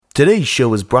Today's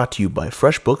show is brought to you by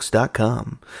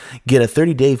FreshBooks.com. Get a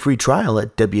 30-day free trial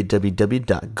at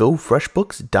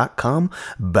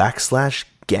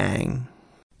www.gofreshbooks.com/gang.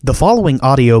 The following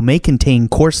audio may contain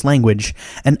coarse language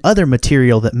and other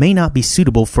material that may not be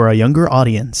suitable for a younger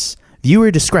audience.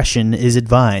 Viewer discretion is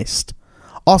advised.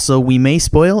 Also, we may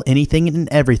spoil anything and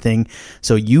everything,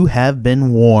 so you have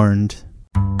been warned.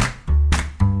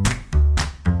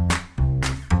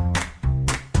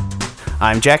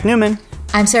 I'm Jack Newman.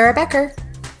 I'm Sarah Becker.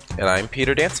 And I'm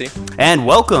Peter Dancy. And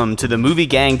welcome to the Movie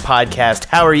Gang Podcast.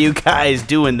 How are you guys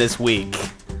doing this week?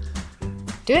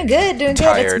 Doing good, doing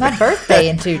Tired. good. It's my birthday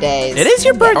in 2 days. It is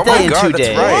your birthday Oh my in God, 2 that's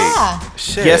days. right. Yeah.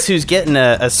 Shit. Guess who's getting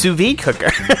a sous vide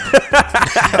cooker?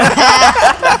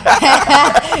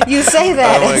 You say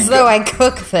that Oh my as though I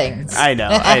cook things. I know.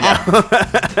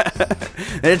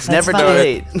 It's never too funny.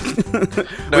 late.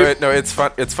 No, it's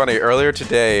fun. It's funny. Earlier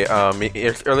today, me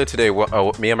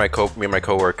and my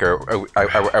coworker,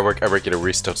 I work at a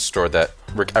retail store that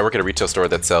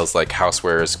sells like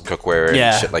housewares, cookware, and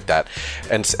Yeah. shit like that.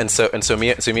 And so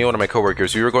me and one of my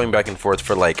coworkers, we were going back and forth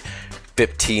for like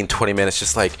 15-20 minutes,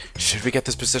 just like, should we get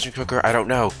this precision cooker? I don't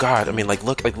know. God, I mean,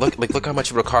 look how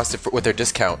much it would cost it with their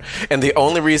discount. And the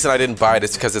only reason I didn't buy it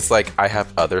is because it's like I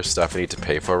have other stuff I need to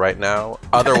pay for right now.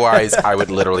 Otherwise, I would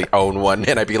literally own one,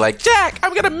 and I'd be like, Jack,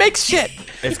 I'm gonna make shit.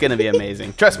 It's gonna be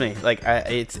amazing. Trust me. Like,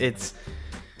 it's.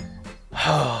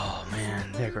 Oh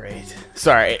man, they're great.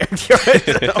 Sorry.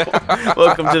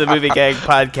 Welcome to the Movie Gang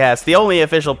Podcast, the only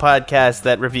official podcast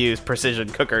that reviews precision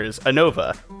cookers.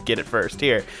 Anova, get it first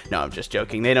here. No, I'm just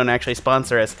joking. They don't actually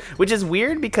sponsor us, which is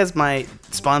weird because my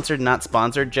sponsored, not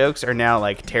sponsored jokes are now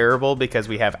like terrible because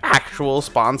we have actual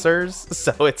sponsors.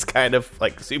 So it's kind of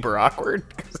like super awkward.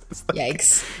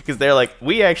 Yikes. Because they're like,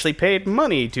 we actually paid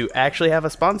money to actually have a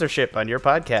sponsorship on your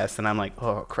podcast, and I'm like,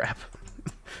 oh crap.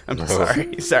 I'm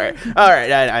sorry. All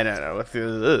right, I don't know.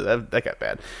 That got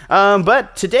bad.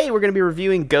 But today we're going to be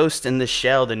reviewing Ghost in the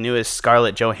Shell, the newest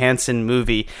Scarlett Johansson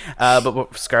movie.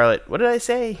 Scarlett, what did I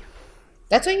say?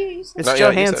 That's what you used. It's No, yeah,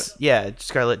 Johansson. Yeah,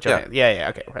 Scarlett Johansson.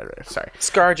 Yeah. Okay, right. Sorry.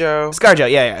 ScarJo.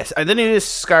 Yeah. The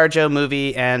newest ScarJo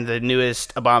movie and the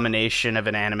newest abomination of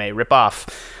an anime ripoff.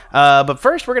 But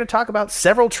first, we're going to talk about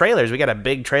several trailers. We got a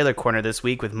big trailer corner this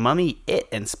week with Mummy, It,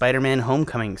 and Spider-Man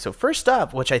Homecoming. So first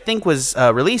up, which I think was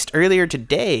released earlier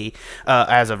today,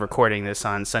 as of recording this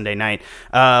on Sunday night,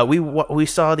 we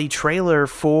saw the trailer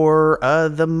for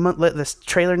the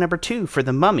trailer number 2 for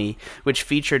The Mummy, which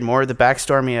featured more of the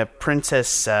backstory of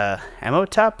Princess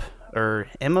Imhotep or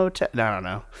Imhotep. No, I don't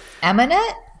know.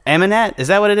 Amenet? Is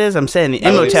that what it is? I'm saying the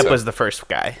Imhotep was the first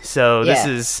guy. So this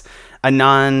is a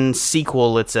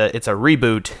non-sequel. It's a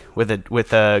reboot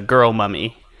with a girl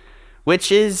mummy,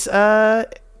 which is an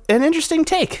interesting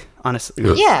take, honestly.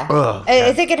 Yeah.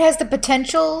 I think it has the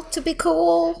potential to be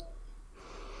cool,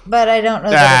 but I don't know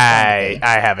that it's going to be.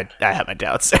 I have my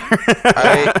doubts.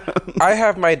 I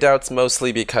have my doubts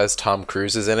mostly because Tom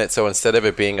Cruise is in it. So instead of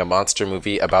it being a monster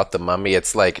movie about the mummy,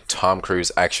 it's like Tom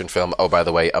Cruise action film. Oh, by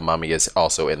the way, a mummy is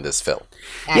also in this film.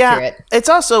 Accurate. Yeah, it's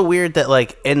also weird that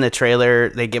like in the trailer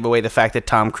they give away the fact that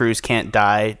Tom Cruise can't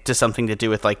die to something to do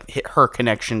with like her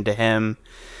connection to him.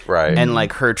 Right. And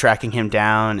like her tracking him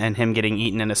down and him getting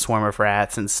eaten in a swarm of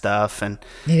rats and stuff, and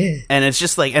it's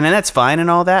just like, and then that's fine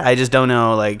and all that. I just don't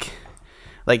know, like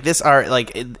this art,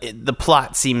 like the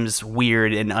plot seems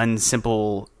weird and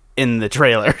unsimple in the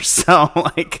trailer. So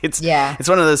like it's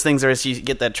one of those things where as you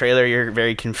get that trailer, you're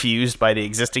very confused by the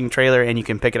existing trailer, and you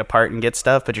can pick it apart and get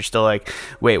stuff, but you're still like,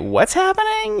 wait, what's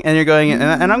happening? And you're going, and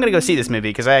I'm gonna go see this movie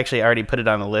because I actually already put it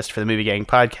on the list for the Movie Gang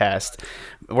podcast.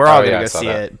 We're all gonna go see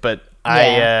it, but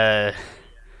I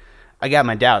got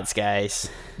my doubts, guys.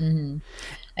 Mm-hmm.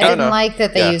 I didn't like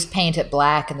that they used Paint It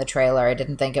Black in the trailer. I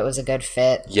didn't think it was a good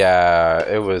fit. Yeah,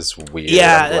 it was weird.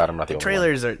 Yeah, I'm glad I'm not the only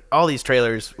trailers one. all these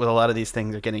trailers with a lot of these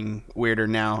things are getting weirder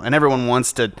now, and everyone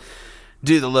wants to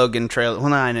do the Logan trailer. Well,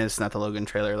 no, I know it's not the Logan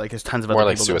trailer. Like, there's tons of more other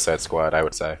like people Suicide Squad, I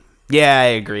would say. Yeah, I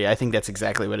agree. I think that's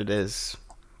exactly what it is.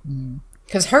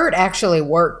 Because Hurt actually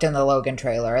worked in the Logan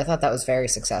trailer. I thought that was very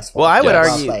successful. Well, I would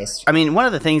argue. Well-placed. I mean, one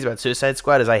of the things about Suicide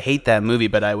Squad is I hate that movie,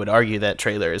 but I would argue that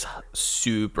trailer is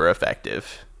super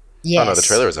effective. Yes, oh no, the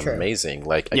trailer is true. amazing.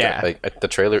 Like, Yeah. the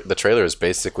trailer is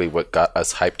basically what got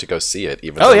us hyped to go see it.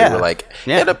 Even though we were like,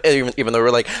 even though we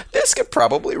were like, this could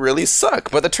probably really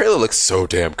suck, but the trailer looks so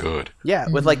damn good. Yeah,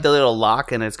 with like the little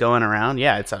lock and it's going around.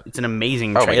 Yeah, it's an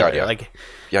amazing trailer. Oh my God, yeah. Like,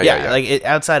 Yeah. Like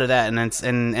outside of that,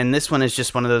 and this one is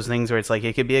just one of those things where it's like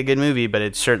it could be a good movie, but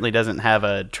it certainly doesn't have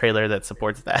a trailer that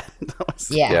supports that.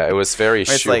 Yeah, it was very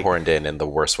It's like- shoehorned in the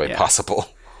worst way possible.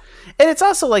 And it's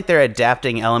also like they're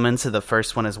adapting elements of the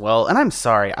first one as well. And I'm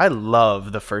sorry, I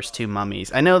love the first two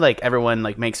Mummies. I know like everyone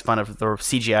like makes fun of the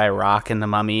CGI rock and the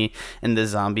Mummy and the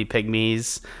zombie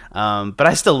pygmies, but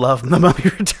I still love the Mummy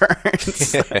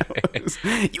Returns.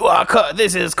 You are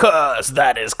this is cuss,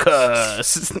 that is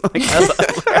cuss. Like, I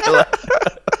love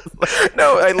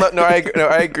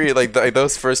I agree. Like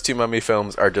those first two Mummy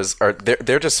films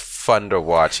they're just fun to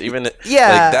watch. Even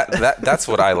yeah, like that's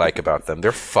what I like about them.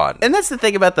 They're fun. And that's the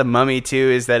thing about the Mummy too,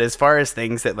 is that as far as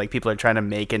things that like people are trying to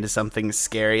make into something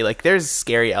scary, like there's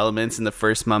scary elements in the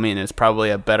first Mummy, and it's probably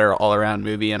a better all around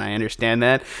movie, and I understand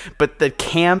that. But the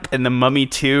camp in the Mummy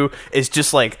 2 is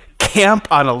just like camp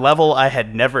on a level I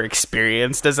had never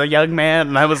experienced as a young man,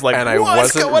 and I was like, and I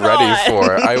wasn't ready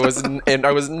for it.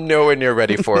 I was nowhere near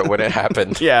ready for it when it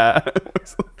happened. Yeah.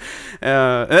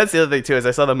 And that's the other thing too, is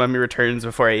I saw the Mummy Returns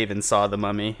before I even saw the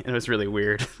Mummy, and it was really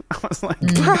weird. I was like,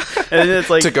 and it's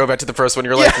like to go back to the first one,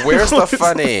 you're like, where's the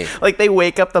funny? Like they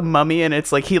wake up the Mummy, and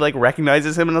it's like he like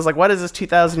recognizes him, and I was like, why does this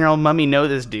 2,000-year-old mummy know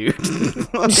this dude?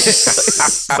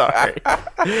 Sorry.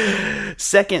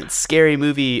 Second scary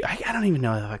movie. I don't even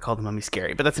know if I call the Mummy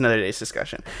scary, but that's another day's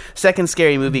discussion. Second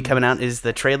scary movie coming out is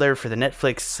the trailer for the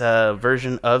Netflix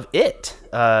version of It,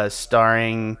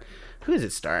 starring. Who is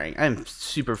it starring? I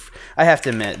have to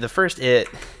admit, the first It,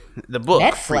 the book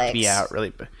Netflix. freaked me out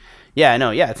really. Yeah, I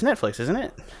know. Yeah, it's Netflix, isn't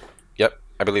it? Yep,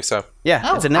 I believe so.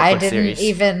 Yeah, it's a Netflix series.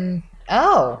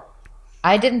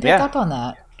 I didn't pick up on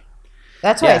that.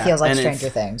 That's why it feels like Stranger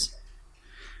Things.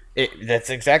 That's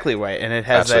exactly right, and it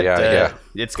has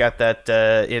It's got that.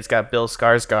 It's got Bill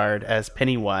Skarsgård as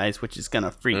Pennywise, which is gonna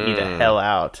freak me the hell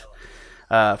out.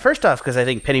 First off, because I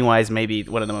think Pennywise may be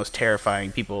one of the most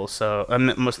terrifying people. So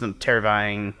most of the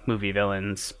terrifying movie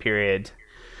villains. Period.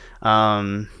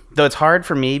 Though it's hard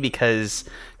for me because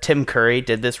Tim Curry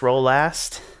did this role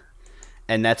last.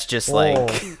 And that's just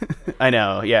like, I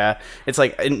know, yeah. It's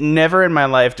like, never in my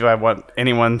life do I want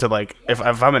anyone to like, if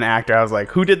I'm an actor, I was like,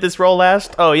 who did this role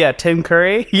last? Oh yeah, Tim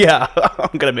Curry? Yeah,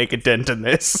 I'm gonna make a dent in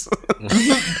this.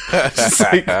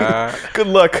 Like, good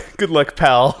luck,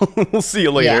 pal. We'll see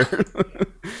you later.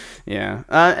 Yeah.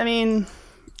 I mean,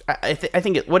 I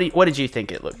think it, what did you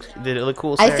think it looked? Did it look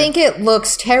cool, Sarah? I think it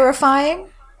looks terrifying,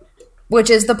 which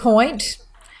is the point.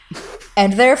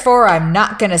 And therefore, I'm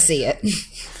not gonna see it.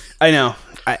 I know.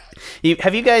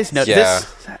 Have you guys noticed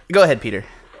this? Go ahead, Peter.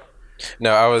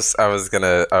 No, I was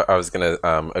gonna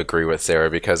agree with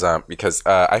Sarah because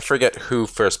I forget who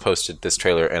first posted this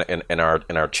trailer in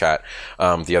our chat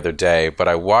the other day, but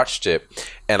I watched it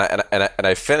and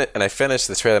I finished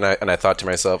the trailer and I thought to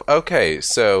myself, okay,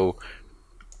 so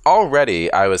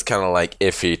already I was kind of like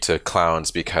iffy to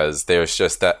clowns because there's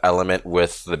just that element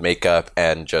with the makeup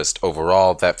and just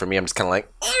overall that for me I'm just kind of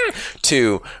like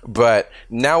too. But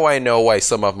now I know why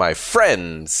some of my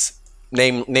friends,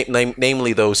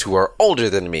 namely those who are older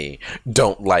than me,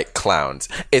 don't like clowns.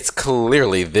 It's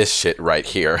clearly this shit right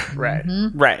here. Right.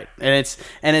 Mm-hmm. Right. And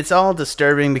it's all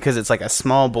disturbing because it's like a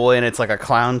small boy and it's like a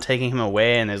clown taking him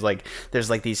away, and there's like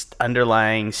these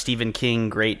underlying Stephen King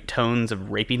great tones of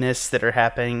rapiness that are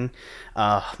happening.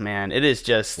 Oh man, it is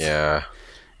just It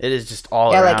is just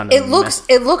all around. Like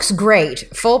it looks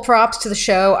great. Full props to the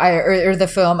show or the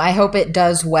film. I hope it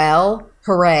does well.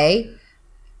 Hooray.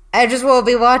 I just won't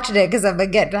be watching it because I'm going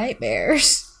to get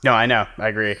nightmares. No, I know. I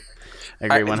agree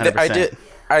 100%.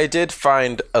 I did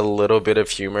find a little bit of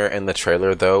humor in the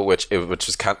trailer though, which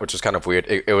was kind of weird.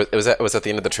 It was at the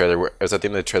end of the trailer.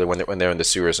 When they're in the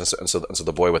sewers, and so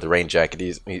the boy with the rain jacket,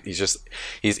 he's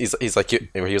like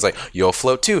he was like, you'll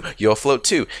float too.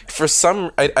 For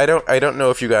some, I don't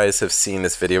know if you guys have seen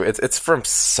this video. It's from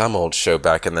some old show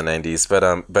back in the 90s,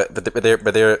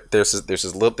 there's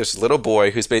this little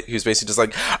boy who's basically just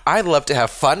like, I love to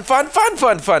have fun,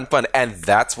 and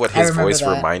that's what his voice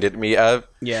reminded me of.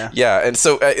 Yeah, and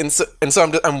so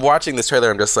I'm watching this trailer.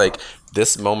 I'm just like,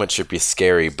 this moment should be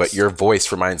scary, but your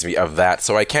voice reminds me of that,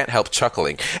 so I can't help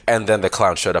chuckling. And then the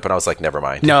clown showed up, and I was like, never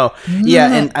mind. No,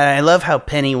 yeah, and I love how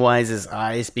Pennywise's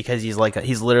eyes, because he's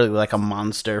literally like a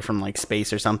monster from like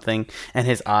space or something, and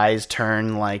his eyes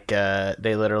turn like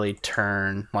they literally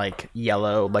turn like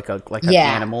yellow, like an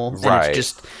animal, and right.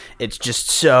 It's just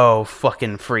so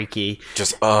fucking freaky.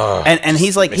 And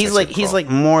he's like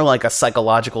more like a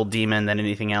psychological demon than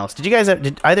anything else. Did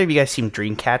either of you guys see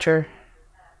Dreamcatcher?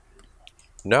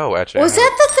 No, actually. Was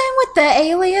that the thing with the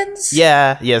aliens?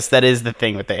 Yeah, yes, that is the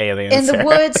thing with the aliens. In the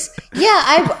woods? Yeah,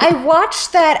 I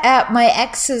watched that at my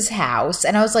ex's house,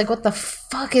 and I was like, what the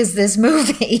fuck is this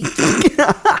movie?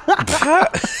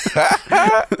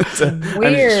 I'm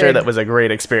Weird. sure that was a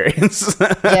great experience.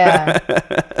 Yeah.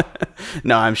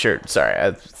 No, I'm sure.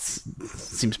 Sorry.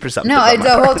 seems presumptive. No, on my the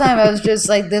part. whole time I was just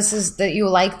like, "This is that you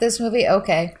like this movie?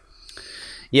 Okay."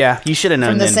 Yeah, you should have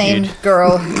known. From the then, same dude.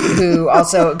 girl who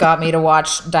also got me to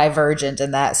watch Divergent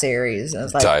in that series. I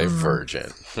was like,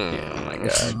 Divergent. Oh my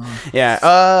god. Yeah,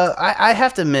 I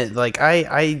have to admit, like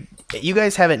you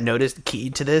guys haven't noticed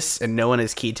keyed to this, and no one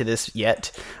is keyed to this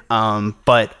yet.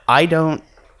 But I don't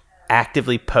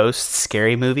actively post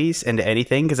scary movies into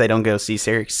anything because I don't go see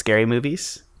scary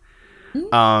movies. So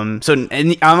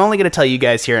and I'm only going to tell you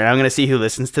guys here, and I'm going to see who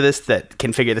listens to this that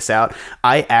can figure this out.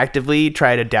 I actively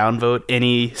try to downvote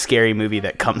any scary movie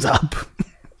that comes up.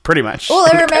 Pretty much. Well,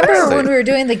 I remember when we were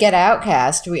doing the Get Out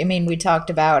cast. We talked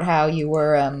about how you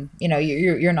were,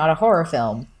 you're not a horror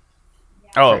film.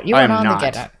 Oh, You I'm weren't on not. the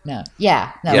Get Out. No.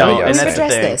 Yeah. No. Yeah, we, yeah, we've that's the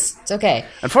addressed thing. this. It's okay.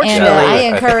 Unfortunately, and I I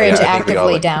think encourage we all,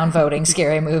 actively like- downvoting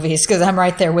scary movies because I'm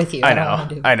right there with you. I don't wanna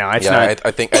do know. it. I know. It's Yeah, not.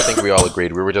 I think we all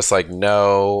agreed. We were just like,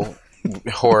 no,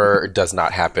 horror does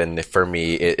not happen for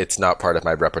me. It's not part of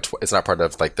my repertoire. It's not part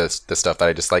of like the stuff that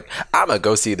I just like. I'm gonna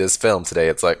go see this film today.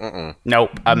 It's like,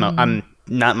 Nope. I'm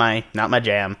not my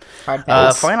jam. Hard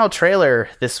pass. Final trailer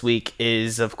this week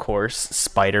is, of course,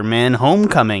 Spider-Man: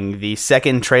 Homecoming, the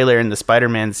second trailer in the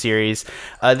Spider-Man series.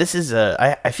 This is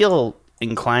I feel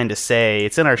inclined to say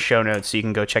it's in our show notes, so you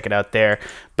can go check it out there.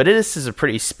 But this is a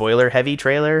pretty spoiler-heavy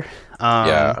trailer.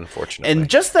 yeah, unfortunately. And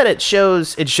just that it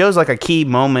shows like a key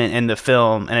moment in the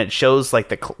film, and it shows like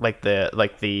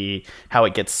the how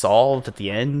it gets solved at the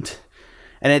end.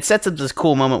 And it sets up this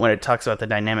cool moment when it talks about the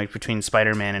dynamic between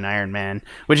Spider-Man and Iron Man,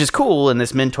 which is cool. And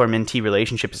this mentor-mentee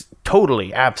relationship is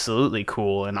totally, absolutely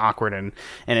cool and awkward. And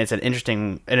it's an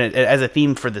interesting, and as a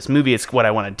theme for this movie, it's what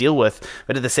I want to deal with.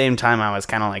 But at the same time, I was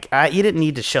kind of like, you didn't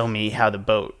need to show me how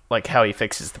how he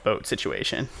fixes the boat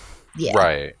situation. Yeah.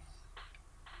 Right.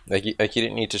 Like you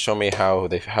didn't need to show me how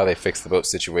they fix the boat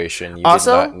situation. You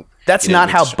Also, did not, that's you didn't not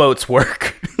need how to show- boats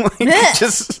work.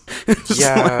 just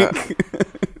Yeah.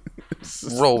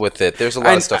 Roll with it. There's a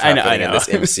lot of stuff I know, happening I in know.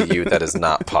 this MCU that is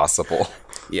not possible.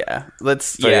 yeah,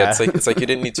 So yeah, it's like you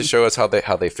didn't need to show us how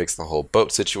they fix the whole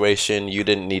boat situation. You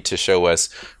didn't need to show us.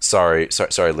 Sorry,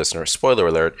 listener. Spoiler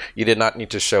alert. You did not need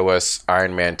to show us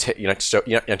Iron Man. You have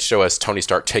to show us Tony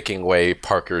Stark taking away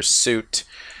Parker's suit.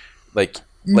 Let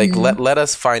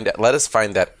us find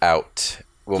that out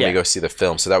when Yeah. we go see the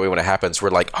film, so that way when it happens, we're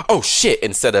like, oh shit!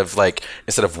 Instead of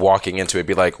walking into it,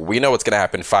 be like, we know what's gonna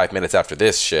happen 5 minutes after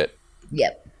this shit.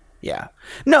 Yep. Yeah.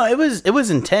 No, it was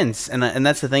intense, and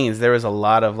that's the thing is there was a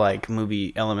lot of like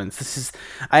movie elements.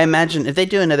 I imagine if they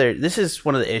do another, this is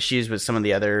one of the issues with some of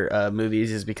the other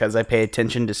movies is because I pay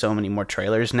attention to so many more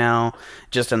trailers now,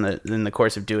 just in the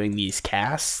course of doing these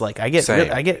casts. Like I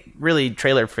get really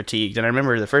trailer fatigued, and I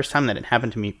remember the first time that it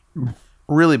happened to me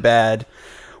really bad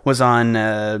was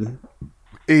on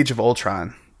Age of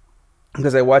Ultron.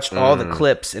 Because I watched all the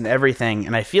clips and everything,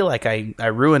 and I feel like I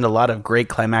ruined a lot of great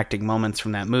climactic moments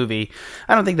from that movie.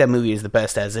 I don't think that movie is the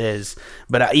best as is,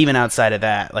 but even outside of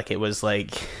that, like it was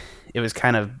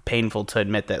kind of painful to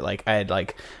admit that like I had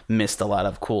like missed a lot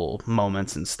of cool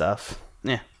moments and stuff.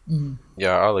 Yeah.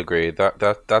 Yeah, I'll agree.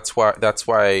 That's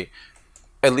why,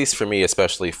 at least for me,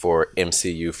 especially for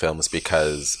MCU films,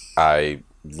 because I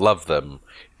love them.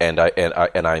 And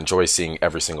I enjoy seeing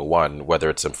every single one,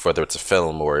 whether it's a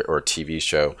film or a TV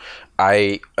show.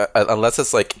 Unless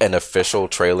it's like an official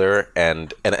trailer,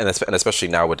 and especially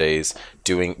nowadays,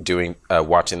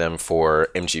 watching them for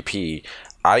MGP,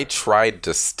 I tried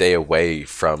to stay away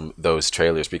from those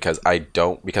trailers because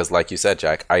like you said,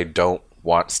 Jack, I don't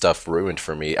want stuff ruined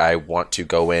for me. I want to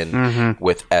go in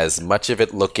with as much of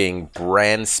it looking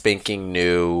brand spanking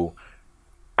new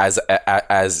as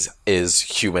is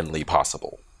humanly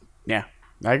possible. Yeah.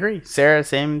 I agree. Sarah,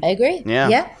 same. I agree. Yeah.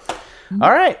 Yeah.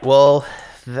 All right. Well,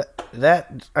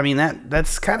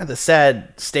 that's kind of the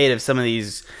sad state of some of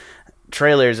these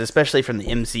trailers, especially from the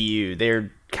MCU.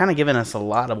 They're kind of giving us a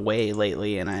lot of way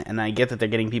lately, and I get that they're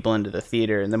getting people into the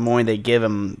theater, and the more they give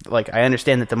them, like I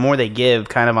understand that the more they give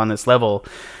kind of on this level,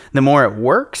 the more it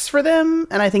works for them,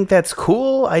 and I think that's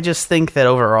cool. I just think that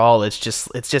overall it's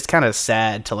just kind of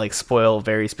sad to like spoil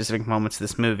very specific moments of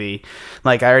this movie.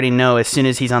 Like I already know as soon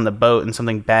as he's on the boat and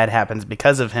something bad happens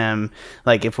because of him,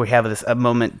 like if we have a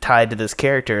moment tied to this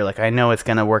character, like I know it's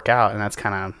gonna work out, and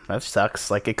that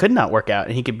sucks. Like it could not work out,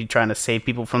 and he could be trying to save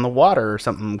people from the water or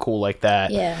something cool like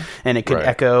that. Yeah. And it could Right.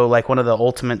 echo like one of the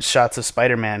ultimate shots of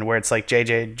Spider-Man where it's like J.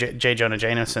 Jonah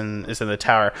Jameson is in the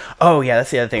tower. Oh yeah,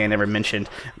 that's the other thing I never mentioned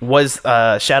was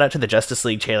shout out to the Justice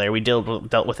League trailer. We dealt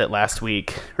with it last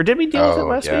week, or did we deal with it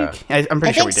last yeah. week? I'm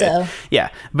pretty sure we think did. so. Yeah,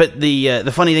 but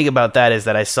the funny thing about that is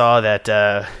that I saw that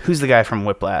who's the guy from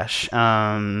Whiplash?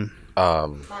 No,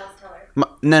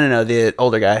 the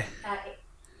older guy.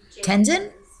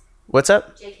 Tenzin? What's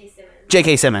up?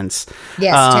 J.K. Simmons.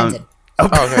 Yes, Tenzin.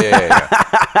 Oh,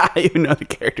 yeah. You know the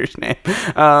character's name.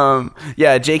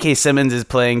 J.K. Simmons is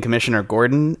playing Commissioner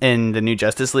Gordon in the new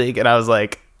Justice League, and I was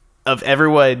like, of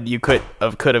everyone you could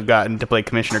have gotten to play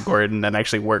Commissioner Gordon, that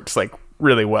actually works like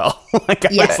really well. Like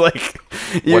I was like,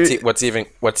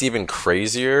 what's even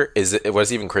crazier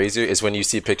is when you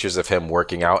see pictures of him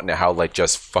working out and how like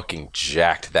just fucking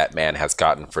jacked that man has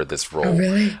gotten for this role. Oh,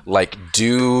 really? Like,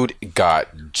 dude got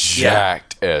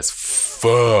jacked as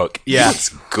fuck. Yeah, it's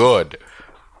good.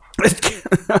 I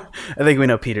think we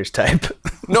know Peter's type.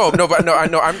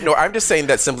 I'm just saying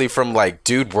that simply from like,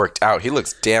 dude worked out. He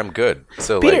looks damn good.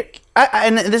 So Peter, like,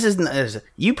 and this is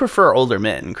you prefer older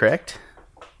men, correct?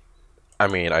 I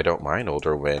mean, I don't mind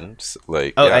older wins.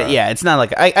 Like, it's not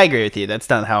like I agree with you. That's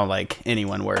not how like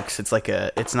anyone works. It's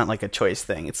not like a choice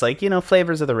thing. It's like,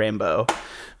 flavors of the rainbow.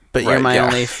 But you're my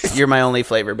only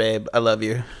flavor, babe. I love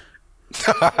you.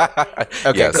 Okay,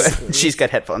 yes. good. She's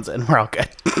got headphones in. We're all good.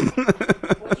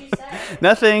 What'd you say?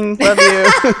 Nothing. Love you.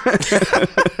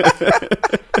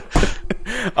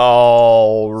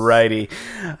 Alrighty.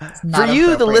 For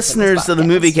you, the listeners of the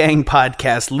Movie Gang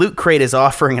podcast, Loot Crate is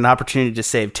offering an opportunity to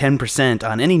save 10%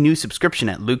 on any new subscription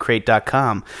at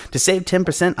lootcrate.com. To save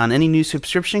 10% on any new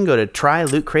subscription, go to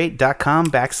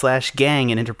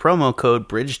trylootcrate.com/gang and enter promo code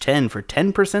BRIDGE10 for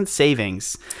 10%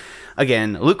 savings.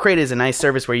 Again, Loot Crate is a nice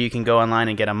service where you can go online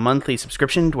and get a monthly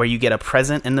subscription where you get a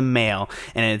present in the mail,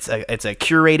 and it's a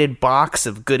curated box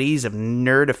of goodies of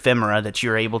nerd ephemera that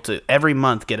you're able to every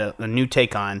month get a new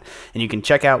take on. And you can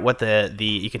check out what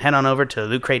you can head on over to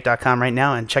lootcrate.com right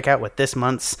now and check out what this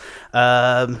month's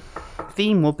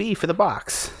theme will be for the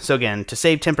box. So again, to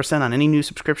save 10% on any new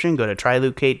subscription, go to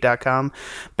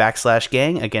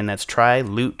trylootcrate.com/gang. Again, that's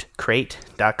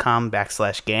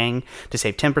trylootcrate.com/gang to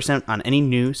save 10% on any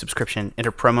new subscription.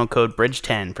 Enter promo code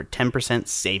BRIDGE10 for 10%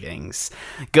 savings.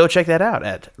 Go check that out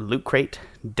at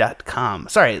lootcrate.com.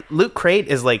 Sorry, Loot Crate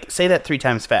is like, say that 3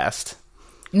 times fast.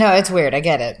 No, it's weird. I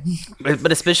get it. But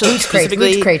especially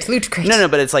specifically, Loot Crate. No,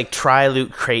 but it's like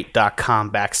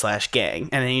trylootcrate.com/gang,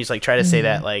 and then you just like try to say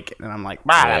that like, and I'm like,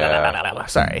 blah, blah, blah, blah, blah.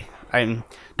 Sorry, don't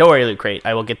worry, Loot Crate.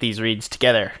 I will get these reads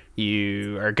together.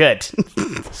 You are good.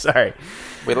 Sorry,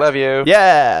 we love you.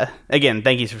 Yeah. Again,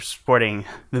 thank you for supporting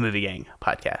the Movie Gang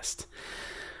podcast.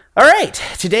 All right,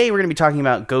 today we're going to be talking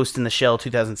about Ghost in the Shell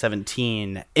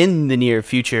 2017. In the near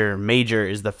future, Major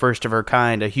is the first of her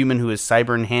kind, a human who is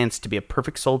cyber-enhanced to be a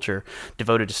perfect soldier,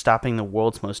 devoted to stopping the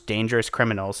world's most dangerous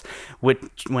criminals.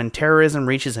 When terrorism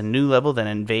reaches a new level that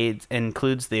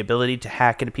includes the ability to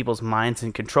hack into people's minds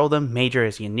and control them, Major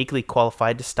is uniquely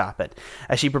qualified to stop it.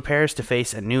 As she prepares to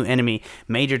face a new enemy,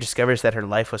 Major discovers that her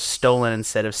life was stolen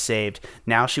instead of saved.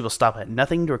 Now she will stop at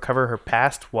nothing to recover her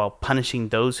past while punishing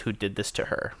those who did this to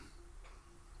her.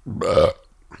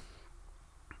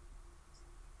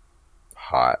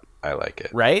 Hot. I like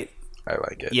it. Right? I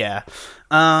like it. Yeah.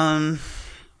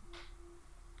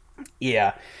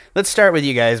 Yeah. Let's start with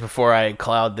you guys before I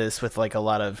cloud this with like a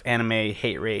lot of anime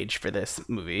hate rage for this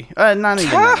movie. Not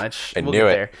even that much. I knew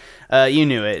it. There. You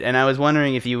knew it, and I was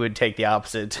wondering if you would take the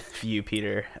opposite view,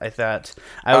 Peter.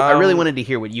 I really wanted to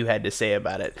hear what you had to say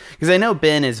about it, because I know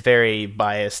Ben is very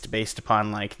biased based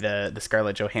upon like the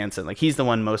Scarlett Johansson. Like he's the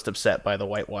one most upset by the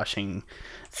whitewashing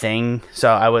thing.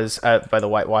 So I was by the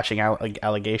whitewashing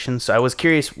allegations. So I was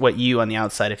curious what you on the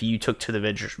outside, if you took to the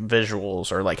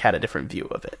visuals or like had a different view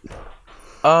of it.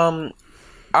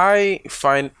 I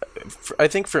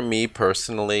think for me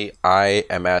personally, I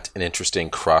am at an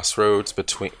interesting crossroads for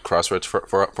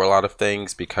a lot of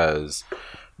things because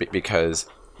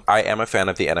I am a fan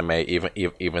of the anime,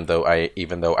 even though I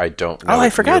don't know. Oh, I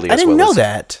forgot. I didn't know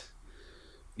that.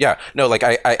 Yeah, no, like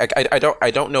I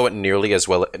don't know it nearly as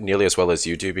well as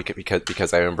you do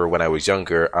because I remember when I was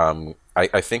younger,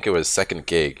 I think it was second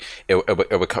gig. It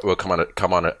would come on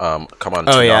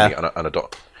Toonami on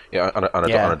adult. Yeah,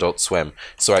 on Adult Swim.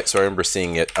 So I remember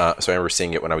seeing it.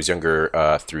 When I was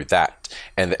younger through that,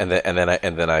 and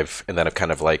then I've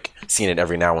kind of like seen it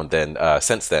every now and then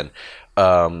since then.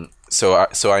 So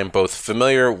I'm both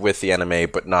familiar with the anime,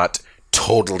 but not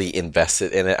totally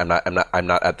invested in it. I'm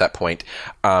not at that point.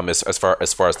 As far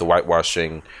as the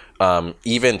whitewashing,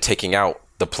 even taking out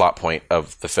the plot point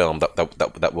of the film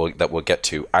that we'll get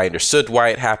to. I understood why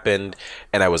it happened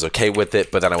and I was okay with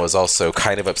it, but then I was also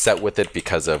kind of upset with it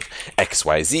because of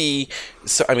XYZ.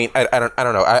 So I mean, I don't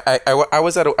know. I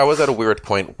was at a weird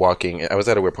point walking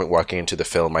into the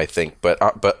film, I think, but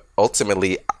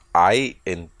ultimately I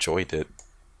enjoyed it.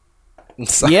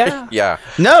 Yeah. Yeah.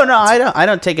 No, I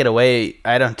don't take it away.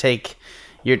 I don't take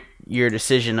your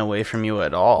decision away from you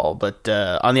at all. But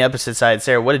on the opposite side,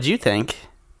 Sarah, what did you think?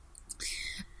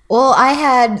 Well, I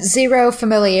had zero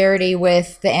familiarity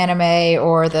with the anime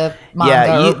or the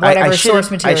manga or whatever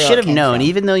source material. I should have known, from.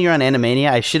 even though you're on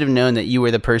Animania, I should have known that you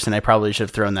were the person I probably should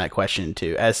have thrown that question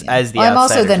to as the I'm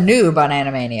also outsider. the noob on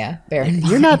Animania.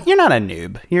 You're not a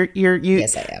noob. You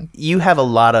Yes, I am. You have a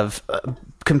lot of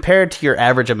compared to your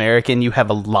average American, you have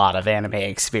a lot of anime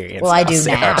experience. Well, I do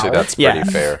Yeah, now. actually, that's pretty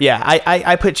fair. Yeah,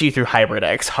 I put you through Hybrid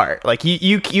X Heart. Like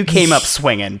you came up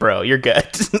swinging, bro. You're good.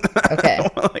 Okay.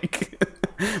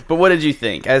 But what did you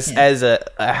think as a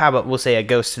how about we'll say a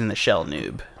Ghost in the Shell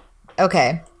noob?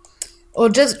 Okay. Well,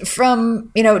 just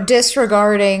from,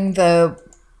 disregarding the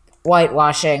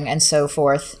whitewashing and so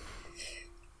forth,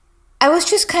 I was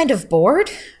just kind of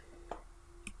bored.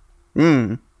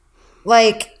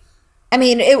 Like, I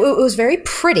mean, it was very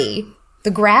pretty.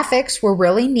 The graphics were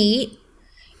really neat.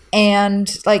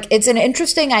 And, like, it's an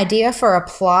interesting idea for a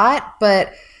plot,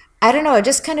 but I don't know. It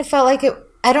just kind of felt like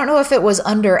I don't know if it was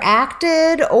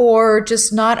underacted or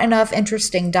just not enough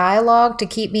interesting dialogue to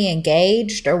keep me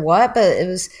engaged or what, but it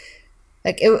was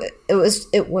like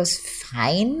it was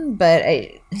fine, but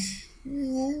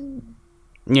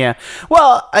Yeah.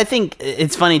 Well, I think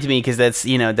it's funny to me because that's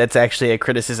actually a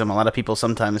criticism a lot of people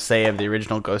sometimes say of the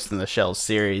original Ghost in the Shell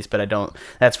series, but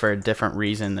that's for a different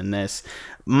reason than this.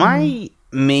 My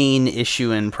main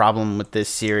issue and problem with this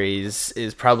series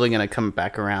is probably going to come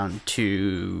back around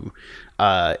to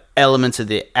elements of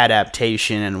the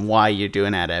adaptation and why you do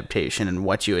an adaptation and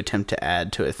what you attempt to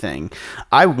add to a thing.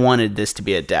 I wanted this to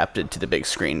be adapted to the big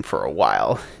screen for a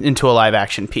while into a live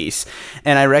action piece,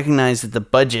 and I recognize that the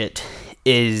budget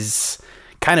is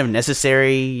kind of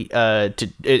necessary.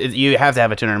 You have to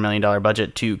have a $200 million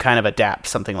budget to kind of adapt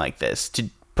something like this, to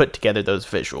put together those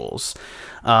visuals.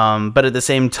 But at the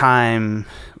same time,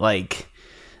 like,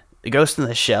 The Ghost in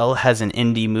the Shell has an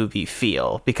indie movie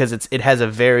feel because it has a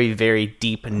very, very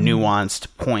deep, nuanced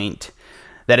point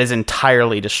that is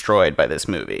entirely destroyed by this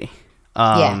movie.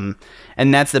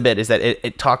 And that's the bit, is that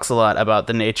it talks a lot about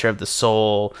the nature of the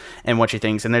soul and what she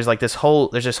thinks. And there's this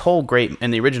whole great, in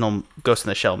the original Ghost in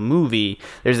the Shell movie,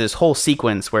 there's this whole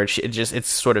sequence where it's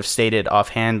sort of stated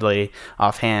offhand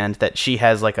that she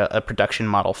has like a production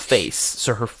model face.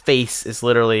 So her face is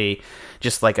literally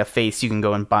just like a face you can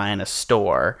go and buy in a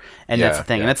store. And that's the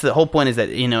thing. And that's the whole point, is that,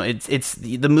 it's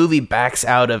the movie backs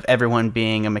out of everyone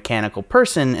being a mechanical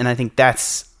person. And I think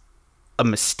that's a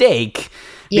mistake.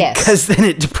 Yes. Because then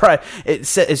it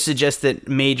suggests that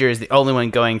Major is the only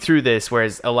one going through this,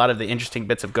 whereas a lot of the interesting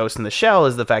bits of Ghost in the Shell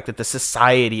is the fact that the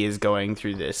society is going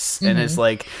through this. And it's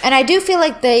like... And I do feel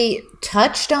like they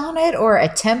touched on it or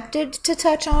attempted to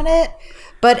touch on it,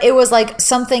 but it was like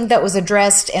something that was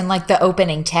addressed in like the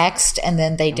opening text, and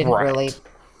then they didn't really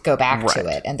go back to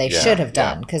it, and they should have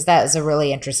done, because that is a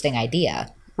really interesting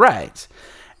idea. Right.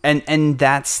 And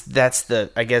that's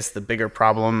the, I guess, the bigger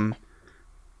problem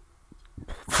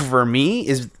for me.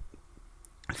 Is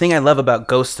the thing I love about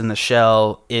Ghost in the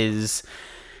Shell is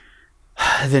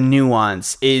the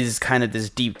nuance, is kind of this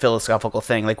deep philosophical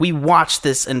thing. Like, we watched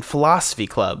this in philosophy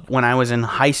club when I was in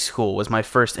high school, was my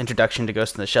first introduction to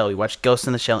Ghost in the Shell. We watched Ghost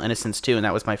in the Shell Innocence 2, and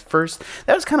that was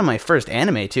kind of my first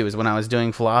anime too, is when I was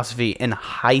doing philosophy in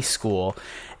high school.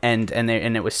 And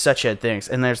it was such a thing.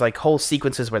 And there's like whole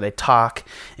sequences where they talk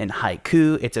in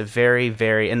haiku. It's a very,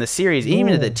 very... In the series,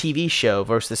 even the TV show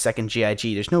versus the second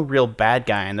G.I.G., there's no real bad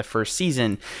guy in the first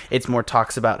season. It's more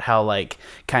talks about how, like,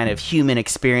 kind of human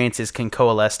experiences can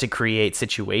coalesce to create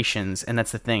situations. And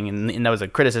that's the thing. And that was a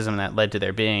criticism that led to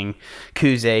there being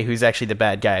Kuze, who's actually the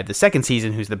bad guy of the second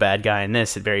season, who's the bad guy in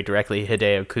this, very directly,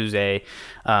 Hideo Kuze,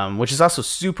 which is also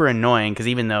super annoying, because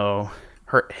even though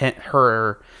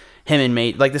him and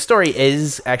Major, like, the story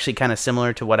is actually kind of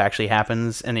similar to what actually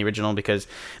happens in the original, because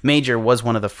Major was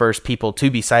one of the first people to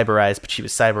be cyberized, but she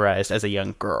was cyberized as a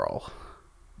young girl.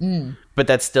 But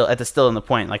that's still in the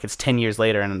point, like, it's 10 years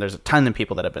later, and there's a ton of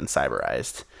people that have been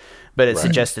cyberized. But it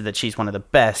suggested that she's one of the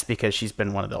best because she's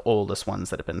been one of the oldest ones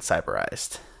that have been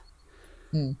cyberized.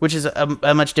 Which is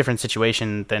a much different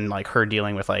situation than, like, her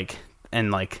dealing with, like,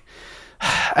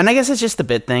 and I guess it's just the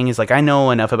bit thing, is like, I know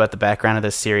enough about the background of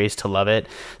this series to love it,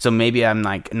 so maybe I'm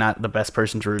like not the best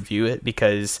person to review it,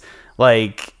 because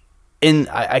like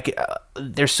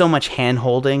there's so much hand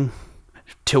holding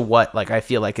to what, like, I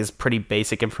feel like is pretty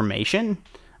basic information,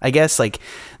 I guess. Like,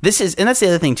 this is, and that's the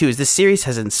other thing too, is this series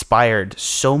has inspired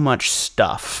so much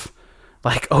stuff,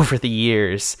 like, over the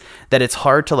years, that it's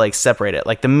hard to, like, separate it.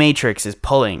 Like, The Matrix is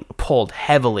pulled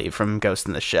heavily from Ghost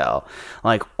in the Shell.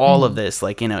 Like, all of this,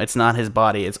 like, it's not his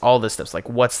body, it's all this stuff. It's like,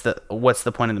 what's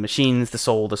the point of the machines, the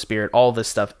soul, the spirit, all this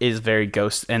stuff is very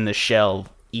Ghost in the Shell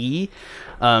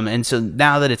And so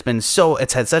now that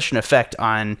it's had such an effect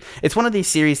on, it's one of these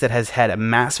series that has had a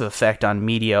massive effect on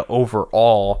media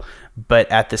overall, but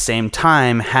at the same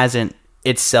time hasn't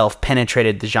itself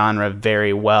penetrated the genre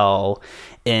very well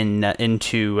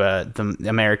into the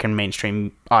American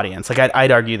mainstream audience. Like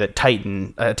I'd argue that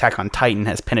Attack on Titan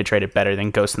has penetrated better than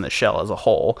Ghost in the Shell as a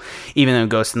whole, even though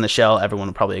Ghost in the Shell, everyone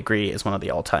would probably agree, is one of the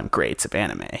all-time greats of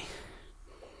anime.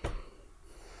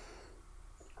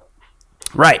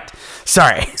 Right.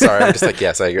 Sorry. I'm just like,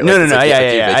 yes, I agree. No. Like,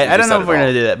 Yeah. I don't know if we're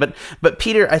gonna do that, but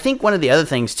Peter, I think one of the other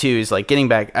things too is like getting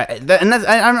back,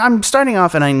 I'm starting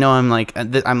off, and I know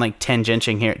I'm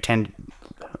tangential here.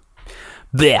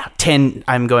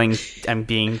 I'm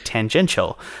being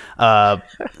tangential.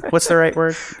 What's the right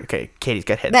word? Okay, Katie's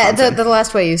got headphones. The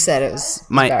last way you said it was.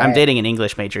 I'm dating an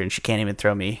English major, and she can't even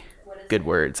throw me good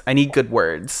words. I need good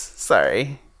words.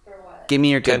 Sorry. Give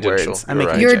me your good words.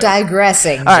 You're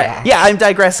digressing, All Jack. right. Yeah, I'm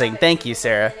digressing. Thank you,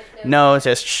 Sarah. No,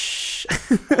 just shh.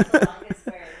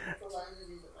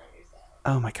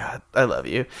 Oh my God, I love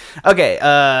you. Okay,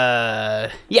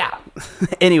 yeah.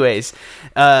 Anyways,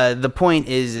 the point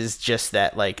is just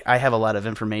that, like, I have a lot of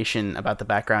information about the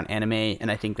background anime,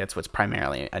 and I think that's what's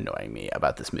primarily annoying me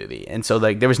about this movie. And so,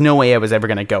 like, there was no way I was ever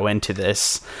going to go into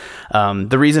this.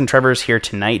 The reason Trevor's here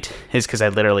tonight is because I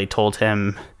literally told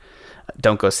him,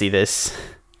 don't go see this.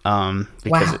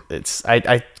 Because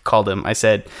I called him. I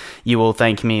said, you will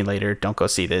thank me later. Don't go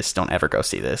see this. Don't ever go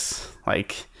see this.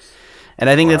 Like, and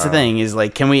I think that's the thing is,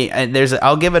 like, can we,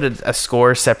 I'll give it a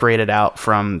score separated out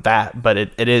from that, but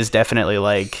it is definitely,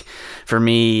 like, for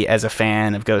me as a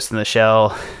fan of Ghost in the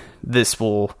Shell, this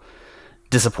will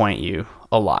disappoint you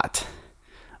a lot.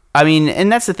 I mean,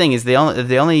 and that's the thing is the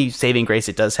only saving grace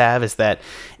it does have is that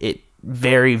it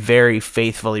very, very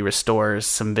faithfully restores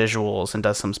some visuals and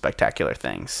does some spectacular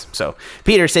things. So,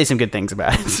 Peter, say some good things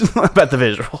about it, about the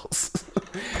visuals.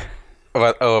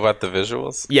 About the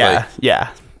visuals? Yeah,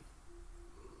 yeah.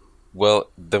 Well,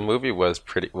 the movie was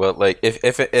pretty well. Like,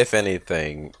 if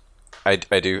anything, I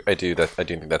do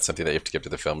think that's something that you have to give to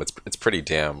the film. It's pretty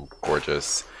damn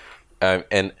gorgeous, and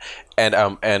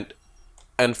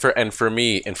for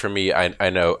me, I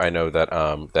know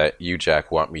that you, Jack,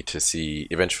 want me to see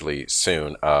eventually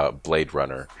soon Blade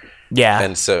Runner. Yeah,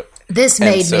 and so this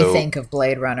made me think of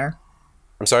Blade Runner.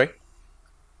 I'm sorry.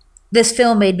 This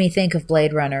film made me think of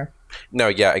Blade Runner. No,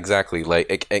 yeah, exactly.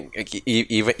 Like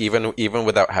even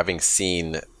without having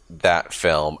seen that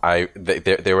film,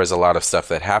 there was a lot of stuff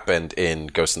that happened in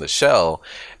Ghost in the Shell,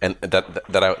 and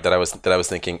that I was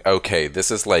thinking, okay,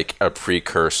 this is like a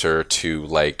precursor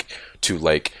to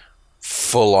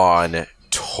full on,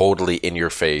 totally in your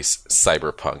face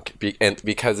cyberpunk,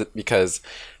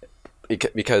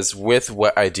 because with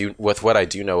what I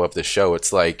do know of the show,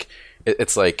 it's like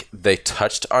they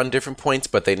touched on different points,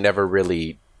 but they never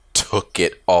really took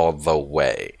it all the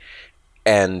way,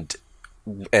 and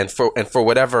for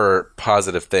whatever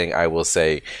positive thing I will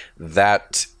say,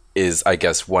 that is, I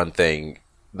guess, one thing.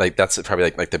 Like, that's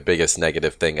probably like the biggest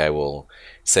negative thing I will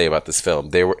say about this film.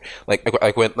 They were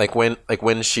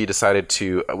when she decided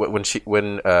to when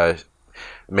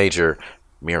Major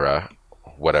Mira,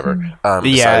 whatever,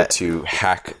 decided to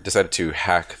hack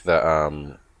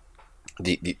the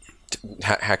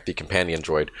hack the companion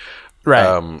droid,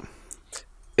 right.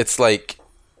 It's like,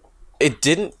 it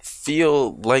didn't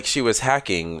feel like she was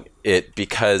hacking it,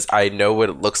 because I know what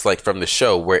it looks like from the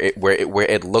show, where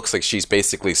it looks like she's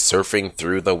basically surfing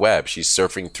through the web. She's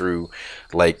surfing through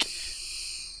like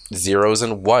zeros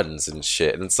and ones and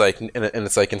shit, and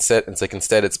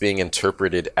instead it's being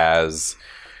interpreted as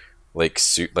like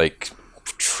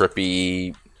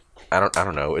trippy. I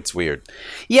don't know. It's weird.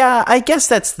 Yeah, I guess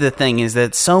that's the thing, is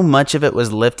that so much of it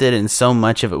was lifted and so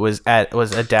much of it was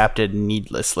adapted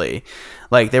needlessly.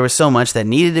 Like, there was so much that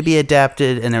needed to be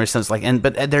adapted, and there was some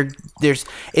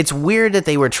it's weird that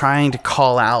they were trying to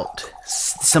call out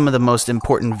some of the most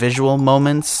important visual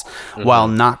moments while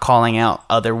not calling out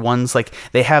other ones. Like,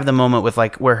 they have the moment with,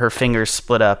 like, where her fingers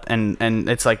split up, and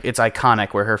it's like, it's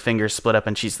iconic, where her fingers split up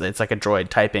and it's like a droid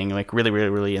typing like really, really,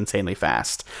 really insanely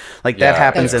fast. Like, that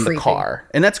happens in the car,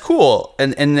 and that's cool.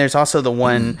 And there's also the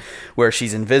one where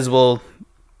she's invisible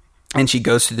and she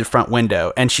goes through the front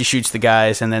window and she shoots the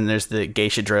guys, and then there's the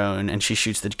geisha drone and she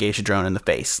shoots the geisha drone in the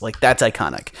face. Like, that's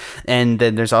iconic. And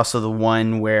then there's also the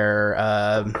one where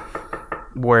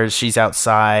where she's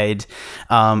outside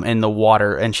in the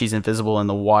water and she's invisible in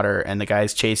the water and the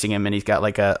guy's chasing him and he's got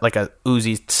like a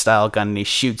Uzi style gun and he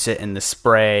shoots it and the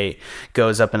spray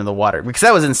goes up into the water, because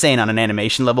that was insane on an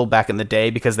animation level back in the day,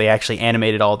 because they actually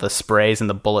animated all the sprays and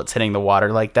the bullets hitting the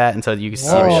water like that, and so you could see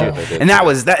the shoot.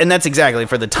 And that's exactly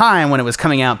for the time when it was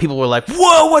coming out, people were like,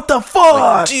 whoa, what the fuck,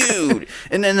 like, dude.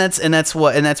 and that's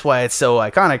why it's so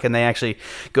iconic, and they actually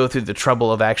go through the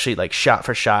trouble of actually like shot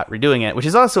for shot redoing it, which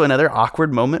is also another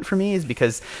awkward moment for me, is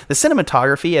because the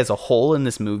cinematography as a whole in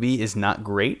this movie is not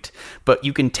great, but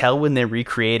you can tell when they're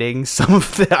recreating some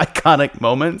of the iconic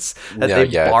moments that they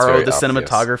borrow the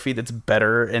cinematography that's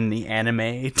better in the anime,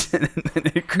 and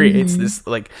it creates this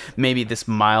like maybe this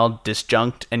mild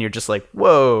disjunct, and you're just like,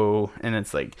 whoa. And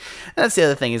it's like, and that's the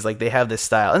other thing, is like they have this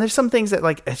style, and there's some things that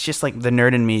like it's just like the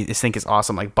nerd in me think is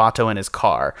awesome, like Bato and his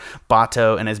car,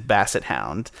 Bato and his basset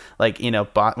hound, like, you know,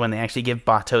 when they actually give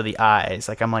Bato the eyes,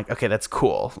 like I'm like, okay, that's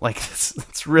cool, like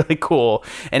it's really cool.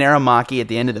 And Aramaki at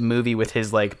the end of the movie with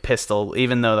his like pistol,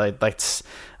 even though like this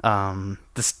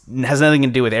has nothing to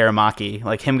do with Aramaki,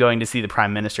 like him going to see the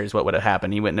prime minister is what would have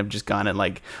happened. He wouldn't have just gone and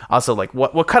like, also like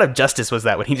what kind of justice was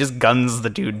that when he just guns the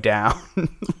dude down?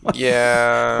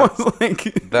 Yeah,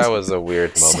 like, that was a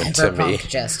weird moment to me.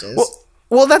 Justice.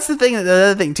 Well, that's the thing. The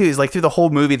other thing too is like through the whole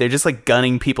movie, they're just like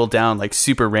gunning people down like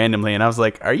super randomly, and I was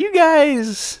like, "Are you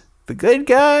guys the good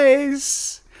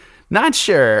guys?" Not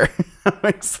sure.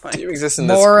 It's like, do you exist in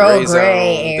this moral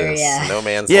gray area, this no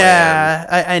man's land?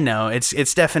 Yeah, I know.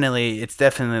 It's definitely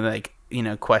like, you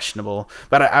know, questionable.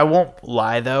 But I won't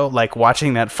lie though. Like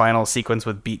watching that final sequence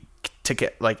with Beat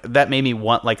Takeshi, like that made me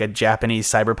want like a Japanese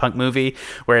cyberpunk movie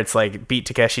where it's like Beat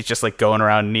Takeshi's just like going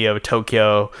around Neo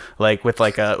Tokyo like with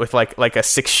like a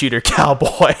 6-shooter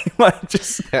cowboy, like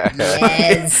just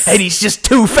Yes. and he's just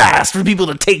too fast for people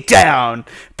to take down,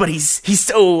 but he's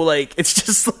so like, it's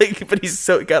just like, but he's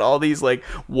so got all these like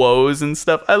woes and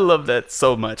stuff. I love that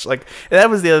so much. Like that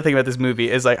was the other thing about this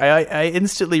movie, is like I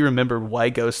instantly remembered why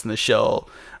Ghost in the Shell,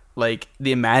 like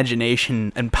the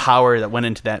imagination and power that went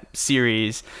into that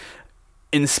series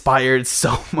inspired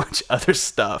so much other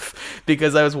stuff,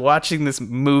 because I was watching this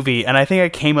movie and I think I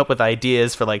came up with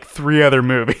ideas for like 3 other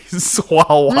movies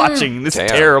while watching this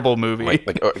terrible movie.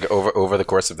 Like over the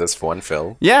course of this one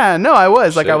film. Yeah, no, I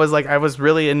was like, I was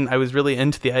really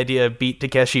into the idea of Beat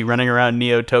Takeshi running around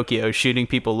Neo Tokyo shooting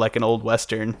people like an old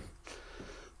Western.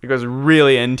 Like, I was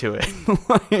really into it.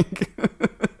 Like,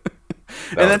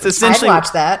 and that's essentially, I'd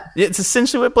watch that. it's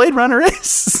essentially what Blade Runner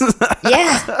is.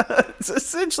 Yeah. It's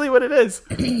essentially what it is.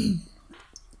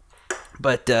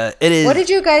 But it is. What did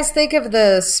you guys think of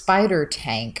the spider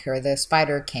tank or the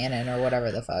spider cannon or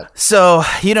whatever the fuck? So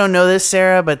you don't know this,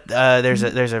 Sarah, but there's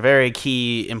a very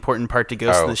key important part to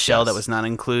Ghost in the Shell that was not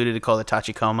included, called the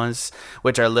Tachikomas,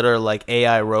 which are literal like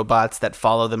AI robots that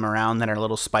follow them around that are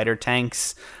little spider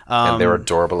tanks. And they're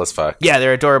adorable as fuck. Yeah,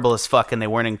 they're adorable as fuck, and they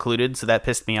weren't included, so that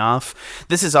pissed me off.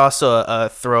 This is also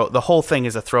the whole thing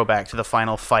is a throwback to the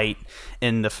final fight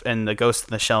in the Ghost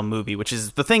in the Shell movie, which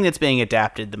is the thing that's being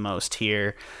adapted the most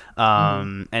here.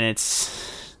 And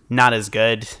it's not as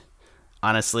good,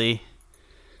 honestly.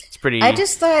 It's pretty. I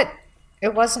just thought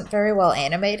it wasn't very well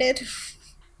animated.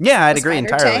 Yeah, I'd agree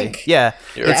spider entirely. tank. Yeah,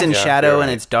 it's in Yeah, shadow you're and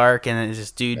right. it's dark, and it's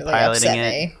this dude Really piloting upset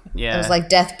it. me. Yeah, It was like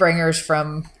Deathbringers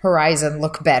from Horizon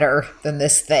look better than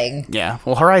this thing. yeah.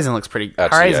 Well, Horizon looks pretty.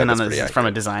 Actually, Horizon that's on pretty from a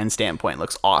accurate. design standpoint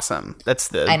looks awesome. That's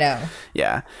the. I know.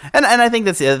 Yeah, and I think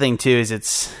that's the other thing too,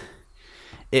 is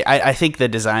I think the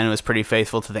design was pretty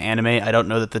faithful to the anime. I don't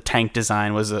know that the tank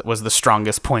design was the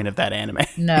strongest point of that anime.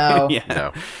 No. Yeah.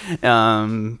 No.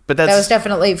 But that's That was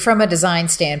definitely, from a design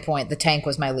standpoint, the tank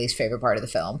was my least favorite part of the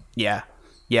film. yeah.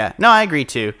 Yeah. No, I agree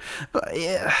too. But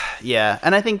yeah.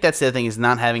 And I think that's the other thing, is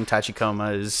not having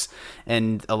Tachikomas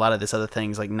and a lot of this other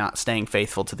things, like not staying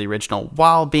faithful to the original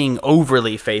while being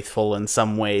overly faithful in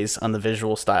some ways on the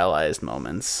visual stylized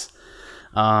moments.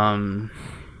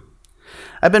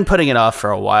 I've been putting it off for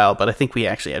a while, but I think we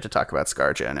actually have to talk about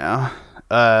ScarJo now.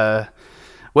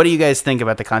 What do you guys think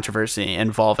about the controversy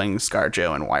involving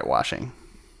ScarJo and whitewashing?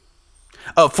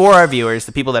 Oh, for our viewers,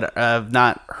 the people that have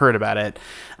not heard about it,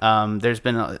 there's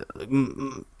been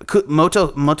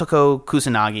Motoko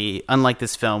Kusanagi, unlike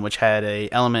this film, which had a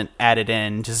element added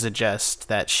in to suggest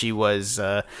that she was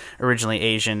originally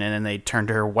Asian, and then they turned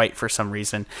her white for some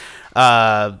reason.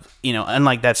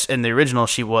 Unlike that, in the original,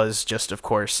 she was just, of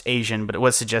course, Asian, but it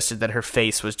was suggested that her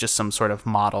face was just some sort of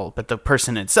model, but the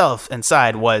person itself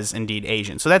inside was indeed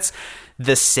Asian. So that's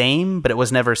the same, but it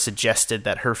was never suggested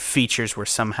that her features were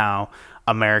somehow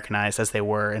Americanized as they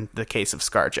were in the case of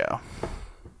ScarJo.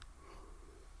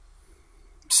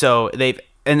 So they've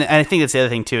and I think that's the other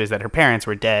thing too, is that her parents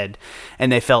were dead,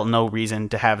 and they felt no reason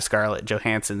to have Scarlett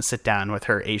Johansson sit down with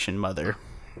her Asian mother.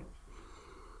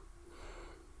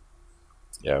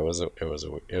 Yeah, it was.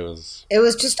 It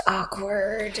was just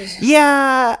awkward.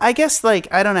 Yeah, I guess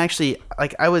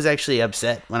I was actually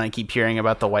upset when I keep hearing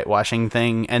about the whitewashing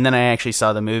thing, and then I actually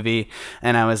saw the movie,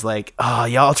 and I was like, oh,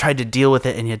 y'all tried to deal with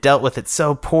it, and you dealt with it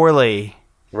so poorly.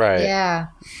 Right. Yeah.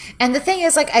 And the thing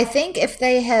is, I think if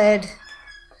they had...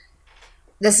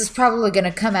 This is probably going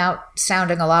to come out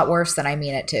sounding a lot worse than I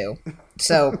mean it to.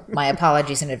 So my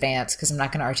apologies in advance, because I'm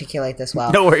not going to articulate this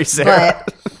well. No worries, Sarah.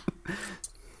 But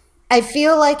I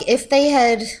feel like if they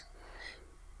had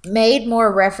made more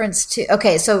reference to...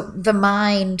 Okay, so the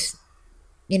mind,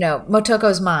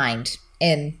 Motoko's mind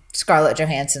in Scarlett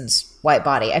Johansson's white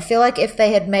body. I feel like if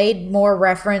they had made more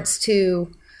reference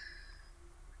to...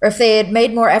 Or if they had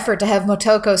made more effort to have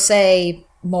Motoko say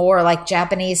more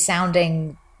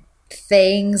Japanese-sounding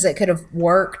things, it could have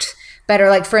worked better.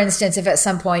 Like, for instance, if at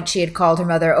some point she had called her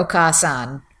mother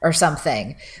Okasan or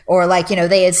something, or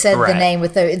they had said the name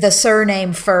with the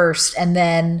surname first and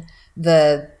then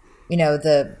the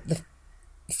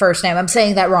first name. I'm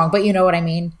saying that wrong, but you know what I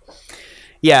mean.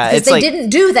 Yeah, because they didn't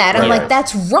do that. I'm like,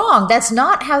 that's wrong. That's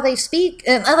not how they speak.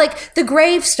 Like the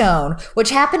gravestone,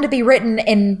 which happened to be written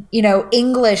in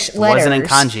English letters, wasn't in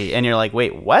kanji, and you're like,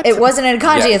 wait, what? It wasn't in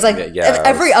kanji. It's like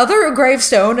every other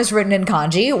gravestone is written in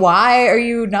kanji. Why are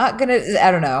you not gonna?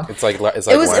 I don't know. It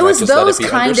was those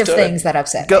kind of things that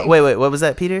upset me. Wait, what was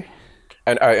that, Peter?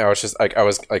 And I was just like,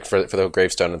 for the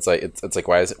gravestone, it's like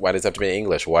why does it have to be in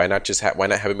English? Why not have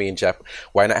it be in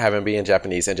Why not have it be in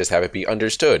Japanese and just have it be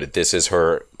understood? This is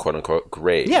her quote unquote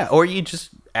grave. Yeah, or you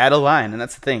just add a line, and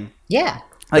that's the thing. Yeah.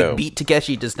 Beat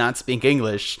Takeshi does not speak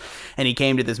English, and he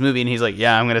came to this movie and he's like,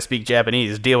 yeah, I'm going to speak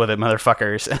Japanese. Deal with it,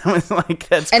 motherfuckers. And I was like,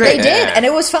 that's great. And they did, and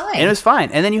it was fine. And it was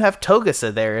fine. And then you have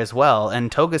Togasa there as well,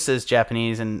 and Togasa's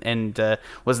Japanese and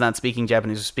was not speaking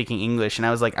Japanese, was speaking English. And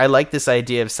I was like, I like this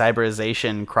idea of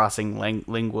cyberization crossing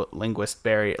linguist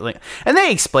barrier. And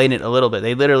they explain it a little bit.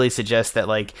 They literally suggest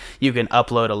that you can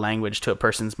upload a language to a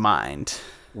person's mind.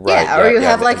 Right, or you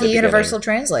have a universal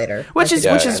translator, which is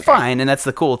fine, and that's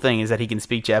the cool thing, is that he can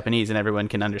speak Japanese and everyone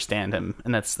can understand him,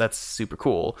 and that's super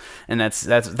cool, and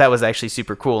that was actually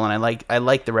super cool, and I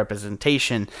like the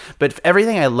representation. But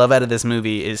everything I love out of this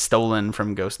movie is stolen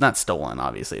from Ghost, not stolen,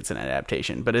 obviously it's an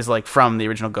adaptation, but is from the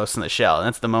original Ghost in the Shell, and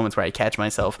that's the moments where I catch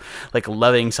myself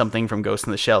loving something from Ghost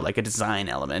in the Shell, like a design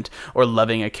element, or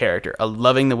loving a character, or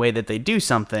loving the way that they do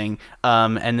something,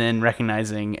 and then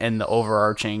recognizing in the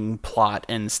overarching plot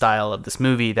and style of this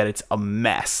movie that it's a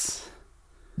mess.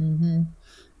 Mm-hmm.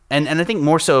 And I think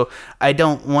more so,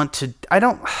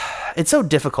 it's so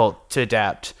difficult to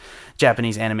adapt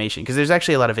Japanese animation, because there's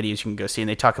actually a lot of videos you can go see, and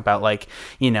they talk about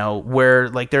where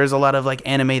there's a lot of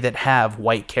anime that have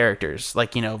white characters,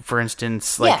 for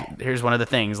instance, here's one of the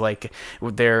things,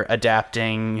 they're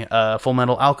adapting Full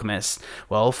Metal Alchemist.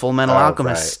 Well, Full Metal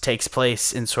Alchemist takes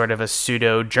place in sort of a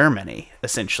pseudo Germany,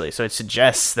 essentially, so it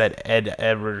suggests that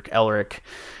Edward Elric,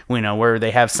 where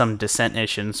they have some descent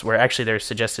issues, where actually they're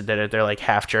suggested that they're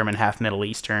half German, half Middle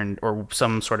Eastern, or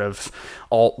some sort of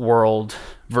alt-world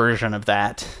version of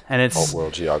that. And it's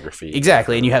alt-world geography.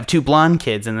 Exactly, and you have two blonde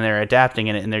kids, and they're adapting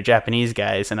it, and they're Japanese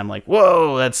guys, and I'm like,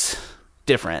 whoa, that's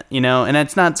different, and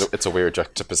it's not... It's a weird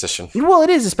juxtaposition. Well, it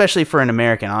is, especially for an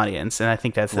American audience, and I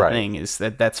think that's the thing, is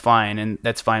that's fine, and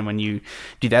that's fine when you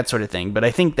do that sort of thing, but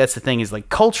I think that's the thing, is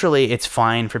culturally, it's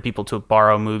fine for people to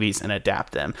borrow movies and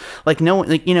adapt them.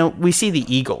 We see The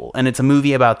Eagle, and it's a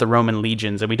movie about the Roman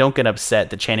legions, and we don't get upset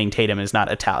that Channing Tatum is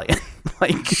not Italian.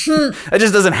 It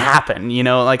just doesn't happen,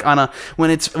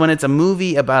 when it's a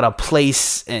movie about a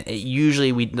place,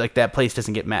 usually that place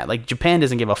doesn't get mad. Japan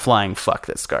doesn't give a flying fuck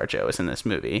that ScarJo is in this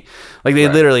movie. They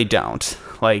literally don't.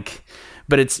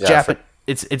 But it's Japan.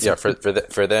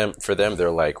 For them, they're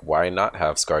like, why not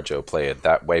have ScarJo play it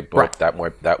that way?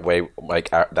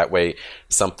 That way,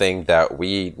 something that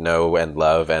we know and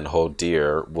love and hold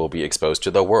dear will be exposed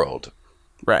to the world.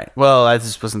 Right. Well, that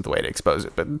just wasn't the way to expose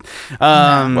it, but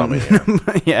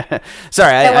yeah.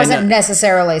 Sorry, that wasn't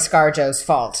necessarily ScarJo's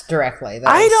fault directly.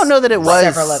 I don't know that it was.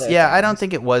 Several other things. I don't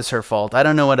think it was her fault. I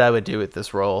don't know what I would do with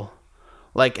this role.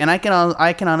 And I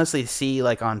can honestly see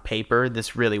on paper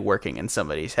this really working in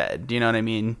somebody's head. Do you know what I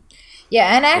mean?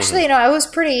 Yeah, and actually, I was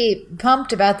pretty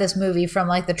pumped about this movie from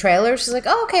the trailers. She's like,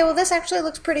 oh, okay, well, this actually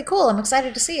looks pretty cool. I'm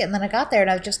excited to see it. And then I got there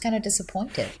and I was just kind of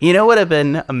disappointed. You know what would have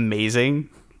been amazing?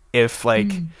 If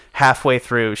halfway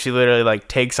through she literally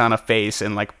takes on a face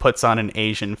and puts on an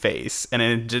Asian face,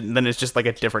 and then it's just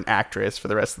a different actress for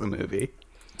the rest of the movie.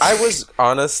 I was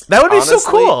honest. That would be so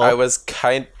honestly, cool.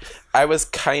 I was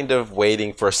kind of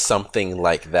waiting for something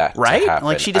like that Right? to happen.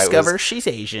 Like she discovers she's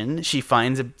Asian. She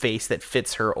finds a face that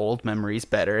fits her old memories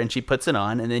better, and she puts it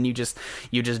on. And then you just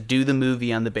do the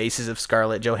movie on the basis of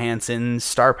Scarlett Johansson's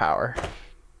star power.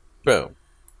 Boom.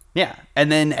 Yeah, and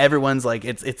then everyone's like,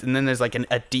 it's, and then there's like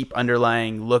a deep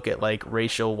underlying look at like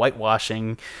racial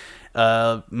whitewashing,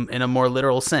 in a more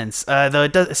literal sense. Though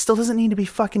it still doesn't need to be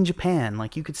fucking Japan.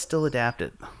 Like you could still adapt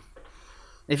it.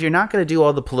 If you're not going to do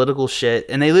all the political shit,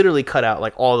 and they literally cut out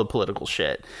like all the political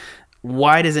shit,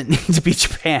 why does it need to be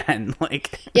Japan?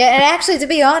 Like, Yeah, and actually, to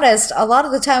be honest, a lot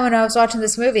of the time when I was watching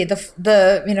this movie,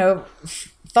 the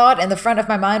thought in the front of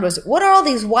my mind was, what are all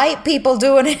these white people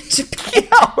doing in Japan?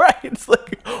 yeah, right. It's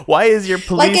like, why is your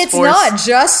police Like, it's force? not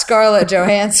just Scarlett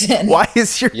Johansson. Why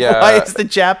is Yeah. why is the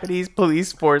Japanese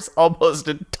police force almost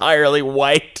entirely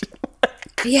white?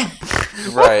 Yeah.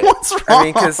 Right. What's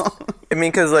wrong? Because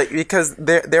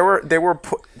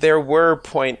there were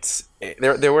points.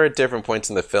 There were different points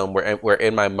in the film where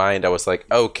in my mind I was like,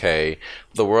 okay,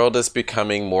 the world is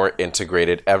becoming more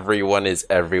integrated. Everyone is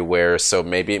everywhere, so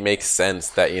maybe it makes sense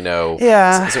that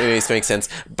Yeah. So it makes sense.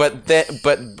 But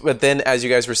then, as you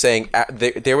guys were saying,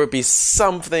 there would be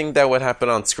something that would happen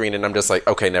on screen, and I'm just like,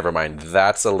 okay, never mind.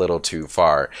 That's a little too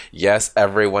far. Yes,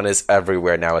 everyone is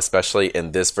everywhere now, especially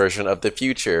in this version of the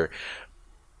future.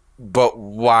 But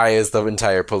why is the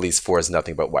entire police force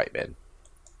nothing but white men?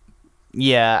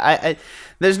 Yeah, I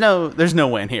there's no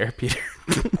win here, Peter.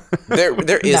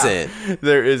 There isn't.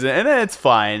 There isn't, and that's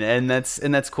fine, and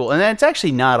that's cool, and it's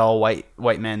actually not all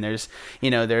white men. There's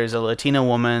there's a Latina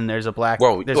woman, there's a black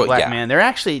a black yeah. man. They're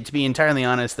actually, to be entirely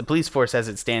honest, the police force as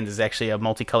it stands is actually a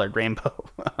multicolored rainbow,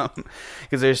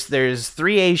 because there's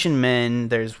 3 Asian men,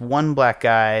 there's 1 black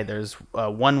guy, there's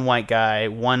 1 white guy,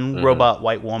 1 robot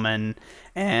white woman,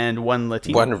 and 1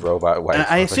 Latino. 1 robot white. And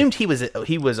I assumed he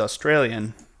was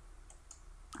Australian.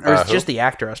 Or is just the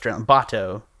actor Australian?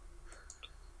 Bato.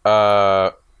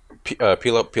 Pilo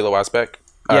Asbeck.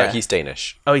 Yeah. He's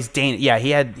Danish. Oh, he's Danish. Yeah, he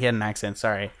had an accent.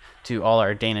 Sorry to all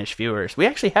our Danish viewers. We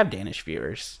actually have Danish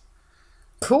viewers.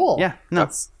 Cool. Yeah, no.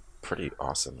 That's pretty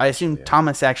awesome. I assume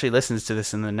Thomas actually listens to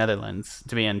this in the Netherlands,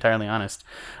 to be entirely honest.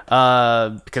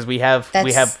 Because we have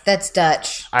That's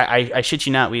Dutch. I shit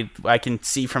you not, I can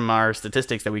see from our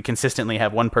statistics that we consistently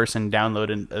have 1 person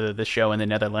download the show in the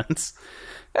Netherlands.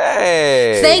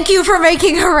 Hey. Thank you for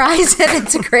making Horizon.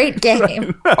 It's a great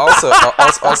game. Also, by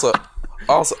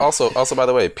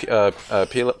the way,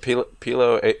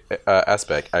 Pilo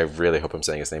Asbeck. I really hope I'm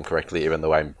saying his name correctly, even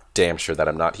though I'm damn sure that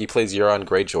I'm not. He plays Euron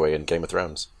Greyjoy in Game of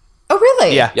Thrones. Oh,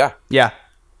 really? Yeah.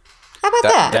 How about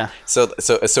that? Yeah. So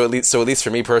at least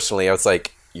for me personally, I was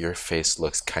like, your face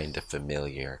looks kind of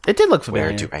familiar. It did look familiar.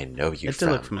 Where do I know you It from?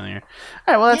 did look familiar.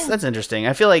 All right, well that's interesting.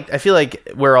 I feel like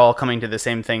we're all coming to the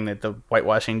same thing, that the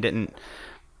whitewashing didn't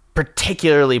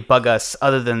particularly bug us,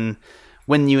 other than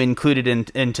when you included it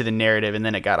into the narrative and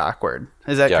then it got awkward.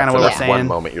 Is that kind of what we're saying? One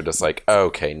moment you're just like,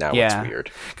 okay, now it's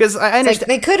weird. Because I understand. Like,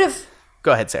 they could have.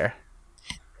 Go ahead, Sarah.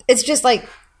 It's just like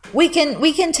we can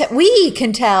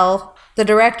tell the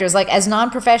directors, like, as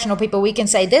non-professional people, we can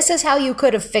say, this is how you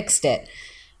could have fixed it,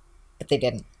 but they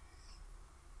didn't.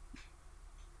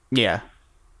 Yeah.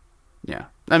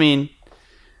 I mean,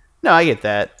 no, I get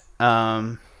that.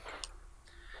 Yeah.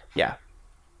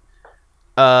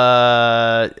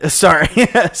 Sorry,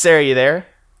 Sarah, you there?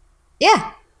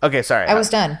 Yeah. Okay, sorry. I was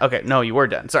done. Okay, no, you were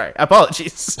done. Sorry.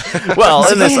 Apologies.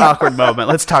 Well, in this awkward moment,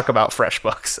 let's talk about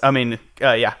FreshBooks. I mean,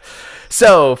 yeah.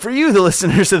 So, for you, the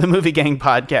listeners of the Movie Gang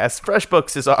podcast,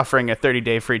 FreshBooks is offering a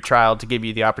 30-day free trial to give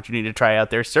you the opportunity to try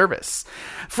out their service.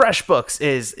 FreshBooks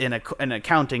is an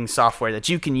accounting software that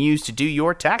you can use to do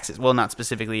your taxes. Well, not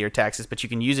specifically your taxes, but you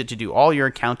can use it to do all your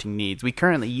accounting needs. We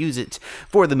currently use it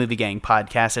for the Movie Gang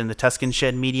podcast and the Tuscan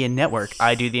Shed Media Network.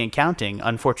 I do the accounting.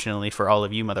 Unfortunately, for all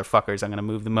of you motherfuckers, I'm going to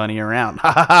move the money around.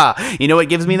 Ha ha ha. You know what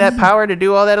gives me that power to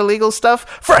do all that illegal stuff?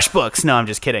 FreshBooks. No, I'm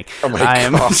just kidding. Oh my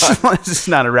God. This is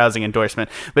not a rousing endorsement,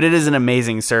 but it is an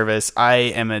amazing service. I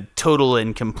am a total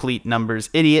and complete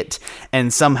numbers idiot,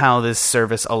 and somehow this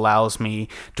service allows me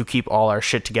to keep all our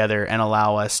shit together and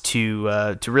allow us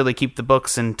to really keep the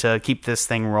books and to keep this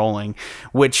thing rolling,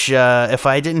 which if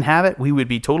I didn't have it, we would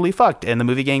be totally fucked, and the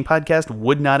Movie Gang podcast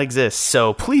would not exist.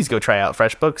 So please go try out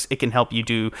FreshBooks. It can help you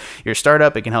do your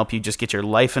startup. It can help you just get your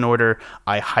life in order.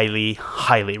 I highly,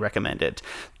 highly recommend it.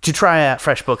 To try out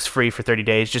FreshBooks free for 30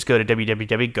 days, just go to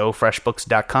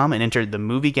www.gofreshbooks.com and enter the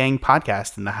Movie Gang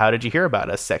podcast in the How Did You Hear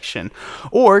About Us section.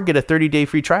 Or get a 30-day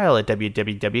free trial at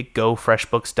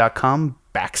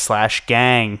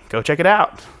www.gofreshbooks.com/gang. Go check it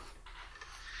out.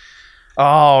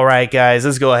 All right, guys,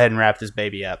 let's go ahead and wrap this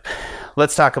baby up.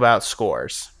 let's talk about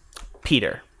scores.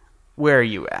 Peter, where are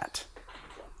you at?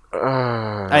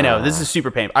 I know this is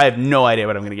super painful. I have no idea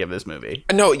what I'm going to give this movie.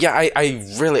 No, yeah,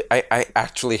 I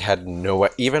actually had no.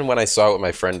 Even when I saw it with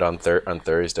my friend on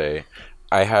Thursday,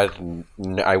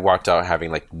 I walked out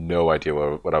having like no idea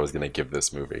what I was going to give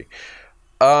this movie.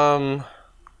 Fuck.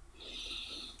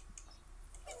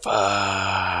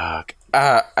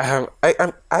 I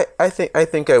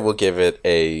think I will give it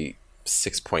a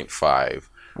 6.5.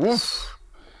 Oof.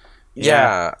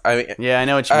 Yeah, I mean, yeah, I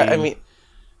know what you mean.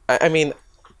 I mean,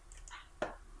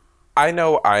 I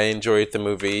know I enjoyed the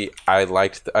movie. I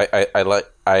liked the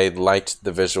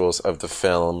visuals of the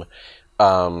film.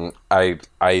 I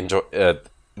enjoy.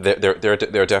 There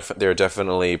are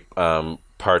definitely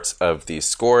parts of the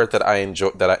score that I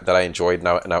enjoyed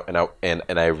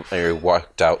and I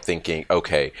walked out thinking,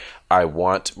 okay, I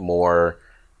want more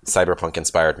cyberpunk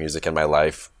inspired music in my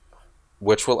life,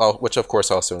 which of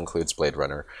course also includes Blade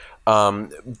Runner.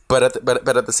 But at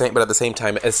the same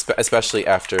time, especially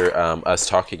after us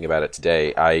talking about it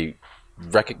today, I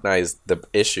recognize the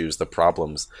issues, the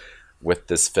problems with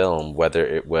this film, whether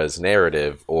it was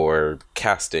narrative or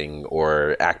casting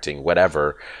or acting,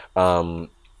 whatever.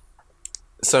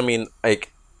 So I mean,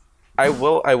 like, I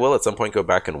will at some point go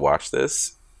back and watch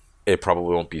this. It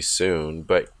probably won't be soon,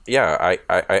 but yeah,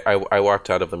 I walked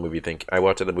out of the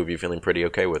movie feeling pretty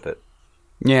okay with it.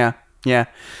 Yeah.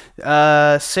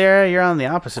 Sarah, you're on the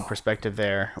opposite perspective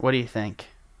there. What do you think?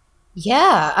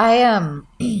 Yeah, I am.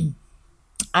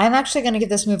 I'm actually going to give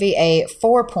this movie a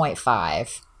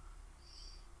 4.5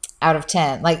 out of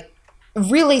 10. Like,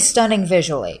 really stunning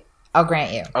visually, I'll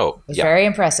grant you. Oh, it was yeah. very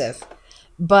impressive.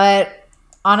 But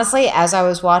honestly, as I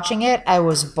was watching it, I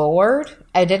was bored.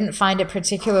 I didn't find it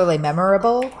particularly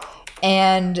memorable.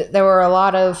 And there were a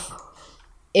lot of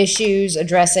issues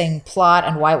addressing plot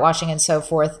and whitewashing and so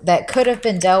forth that could have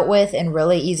been dealt with in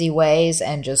really easy ways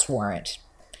and just weren't.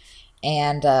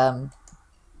 And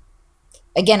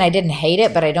again, I didn't hate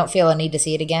it, but I don't feel a need to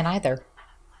see it again either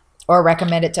or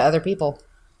recommend it to other people.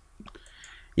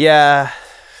 Yeah,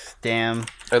 damn.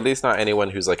 At least not anyone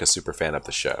who's like a super fan of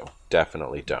the show.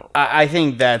 Definitely don't. I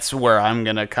think that's where I'm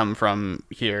gonna come from.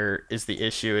 Here is the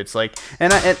issue. It's like,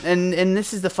 and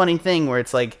this is the funny thing where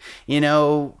it's like, you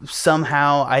know,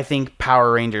 somehow I think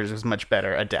Power Rangers was much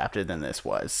better adapted than this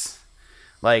was.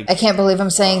 Like, I can't believe I'm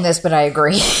saying this, but I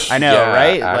agree. I know, Yeah,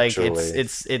 right? actually. Like,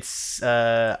 it's.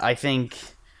 I think.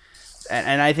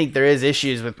 And I think there is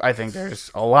issues with. I think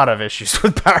there's a lot of issues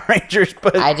with Power Rangers,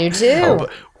 but I do too.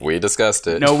 We discussed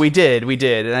it. No, we did,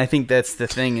 and I think that's the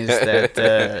thing is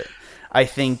that I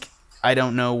think I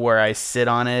don't know where I sit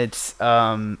on it.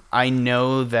 I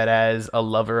know that as a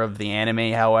lover of the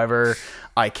anime, however,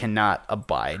 I cannot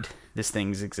abide this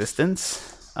thing's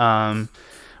existence,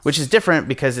 which is different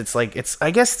because it's like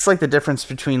I guess it's like the difference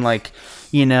between, like,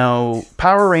 you know,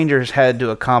 Power Rangers had to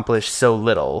accomplish so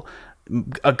little.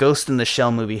 A Ghost in the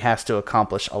Shell movie has to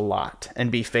accomplish a lot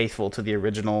and be faithful to the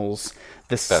originals,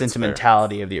 the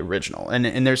sentimentality fair. Of the original. And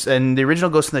the original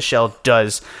Ghost in the Shell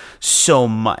does so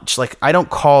much. Like, I don't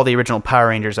call the original Power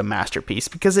Rangers a masterpiece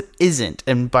because it isn't.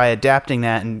 And by adapting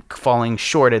that and falling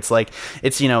short, it's like,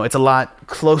 it's, you know, it's a lot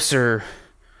closer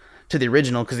to the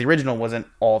original because the original wasn't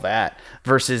all that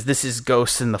versus this is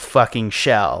Ghost in the fucking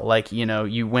Shell. Like, you know,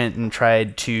 you went and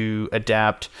tried to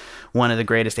adapt one of the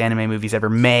greatest anime movies ever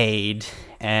made,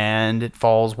 and it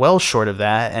falls well short of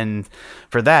that. And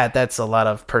for that, that's a lot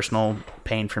of personal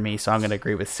pain for me. So I'm going to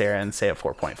agree with Sarah and say a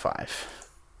 4.5.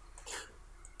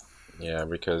 Yeah,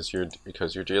 because you're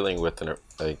dealing with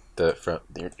with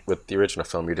the original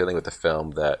film. You're dealing with a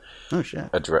film that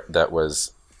that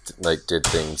was like did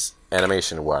things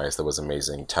animation wise that was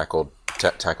amazing. Tackled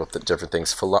the different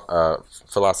things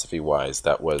philosophy wise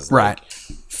that was like right.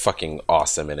 Fucking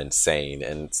awesome and insane,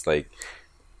 and it's like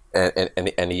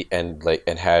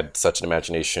and had such an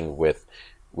imagination with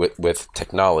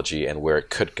technology and where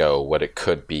it could go, what it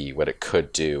could be, what it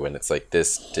could do, and it's like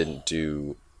this didn't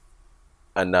do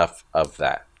enough of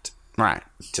that right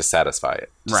to satisfy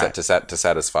it, right. to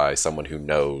satisfy someone who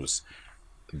knows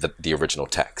the original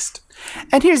text.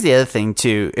 And here's the other thing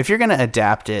too: if you're going to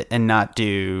adapt it and not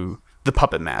do the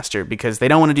Puppet Master, because they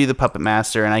don't want to do the Puppet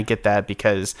Master, and I get that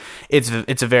because it's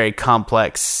a very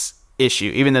complex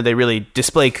issue, even though they really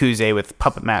display Kuze with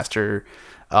Puppet Master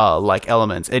like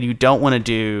elements, and you don't want to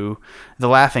do the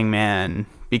Laughing Man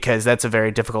because that's a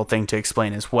very difficult thing to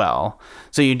explain as well.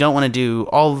 So you don't want to do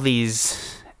all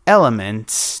these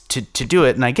elements to do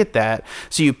it, and I get that.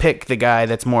 So you pick the guy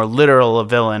that's more literal a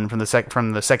villain from the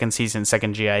second season,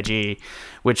 second GIG,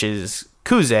 which is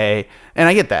Kuze, and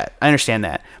I get that. I understand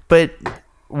that. But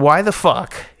why the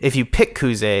fuck, if you pick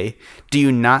Kuze, do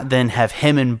you not then have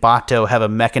him and Bato have a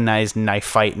mechanized knife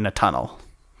fight in a tunnel?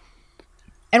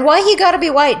 And why he gotta be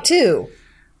white too?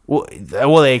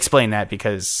 Well, they explain that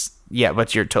because, yeah,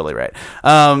 but you're totally right.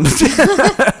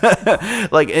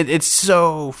 Like, it's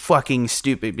so fucking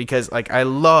stupid because, like, I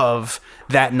love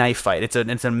that knife fight. It's an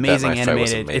amazing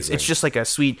animated. It's just like a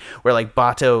sweet where like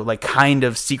Bato like kind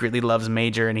of secretly loves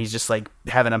Major, and he's just like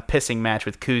having a pissing match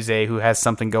with Kuze, who has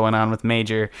something going on with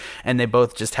Major, and they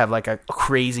both just have like a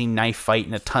crazy knife fight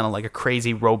in a tunnel, like a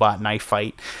crazy robot knife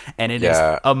fight, and it is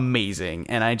amazing.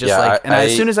 And I just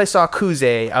as soon as I saw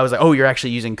Kuze, I was like, oh, you're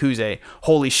actually using Kuze.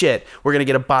 Holy shit, we're gonna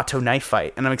get a Bato knife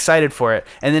fight, and I'm excited for it.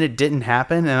 And then it didn't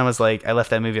happen, and I was like, I left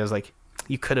that movie. I was like,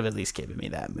 you could have at least given me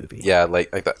that movie. Yeah,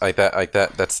 like that.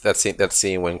 That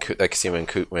scene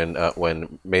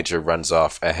when Major runs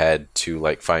off ahead to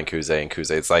like find Kuze, and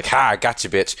Kuze, it's like, ha, gotcha,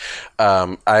 bitch.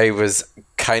 I was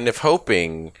kind of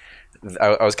hoping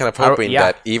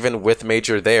that even with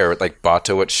Major there, like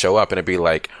Bato would show up and it'd be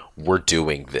like, we're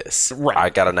doing this. Right. I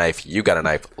got a knife, you got a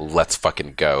knife, let's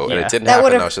fucking go. Yeah. And it didn't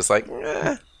happen. I was just like,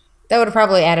 eh. That would have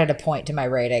probably added a point to my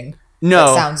rating.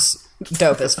 No. That sounds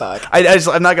dope as fuck.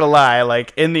 I'm not gonna lie.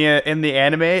 Like in the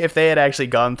anime, if they had actually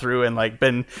gone through and like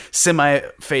been semi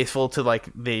faithful to like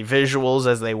the visuals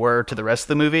as they were to the rest of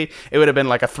the movie, it would have been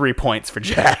like a 3 points for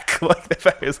Jack. Like the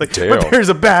fact is like, but there's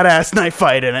a badass knife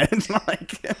fight in it.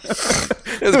 Like,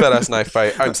 there's a badass knife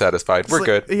fight. I'm satisfied. We're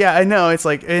good. Yeah, I know. It's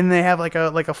like, and they have like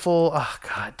a full. Oh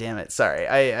god damn it! Sorry,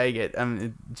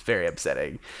 it's very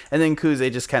upsetting. And then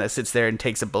Kuze just kind of sits there and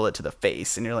takes a bullet to the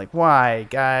face, and you're like, why,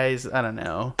 guys? I don't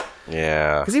know.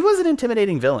 Yeah. Because he was an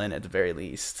intimidating villain at the very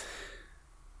least.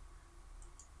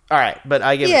 All right, but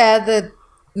I give the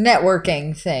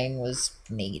networking thing was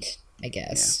neat, I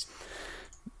guess.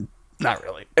 Yeah. Not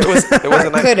really. It was a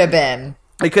nice, could have been.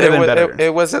 It could have been better.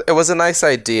 It was a nice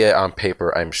idea on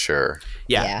paper, I'm sure.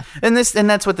 Yeah. And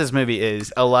that's what this movie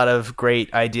is. A lot of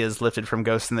great ideas lifted from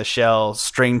Ghost in the Shell,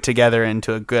 stringed together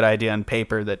into a good idea on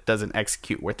paper that doesn't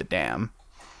execute worth a damn.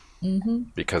 Mm-hmm.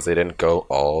 Because they didn't go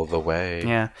all the way.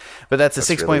 Yeah, but that's a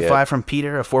 6.5 really from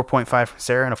Peter, a 4.5 from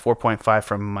Sarah, and a 4.5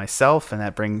 from myself, and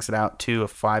that brings it out to a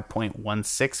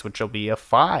 5.16, which will be a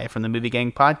 5 from the Movie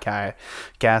Gang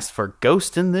podcast for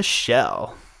Ghost in the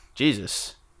Shell.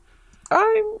 Jesus,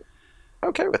 I'm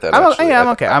okay with that. I'm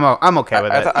okay. I'm okay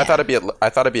with that. I thought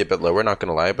it'd be a bit lower. Not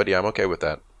gonna lie, but yeah, I'm okay with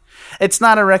that. It's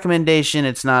not a recommendation.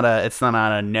 It's not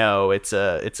a no. It's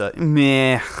a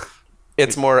meh.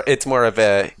 It's more of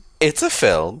a. It's a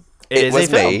film. It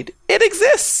was made. It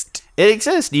exists. It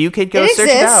exists. You could go search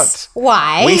it out.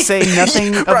 Why? We say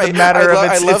nothing of the matter of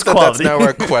its quality. I love that that's now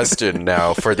our question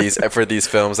now for these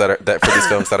films that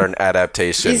are an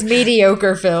adaptation. These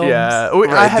mediocre films. Yeah, right,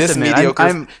 I have this to admit,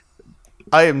 mediocre.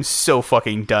 I am so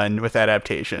fucking done with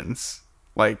adaptations.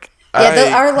 Like,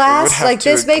 our last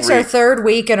this makes agree. our third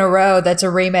week in a row that's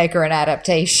a remake or an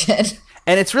adaptation.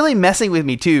 and it's really messing with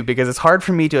me too, because it's hard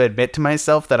for me to admit to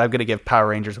myself that I'm going to give Power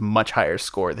Rangers a much higher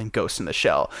score than Ghost in the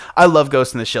Shell. I love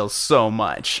Ghost in the Shell so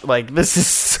much. Like, this is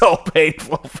so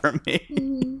painful for me.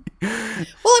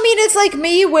 Well, I mean, it's like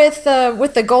me with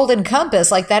the Golden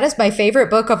Compass. Like, that is my favorite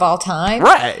book of all time.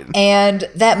 Right. And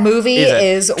that movie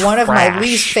is one of my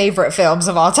least favorite films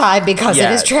of all time because it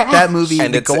is trash. That movie,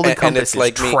 And The Golden Compass,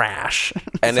 like is trash.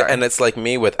 And it's like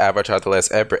me with Avatar: The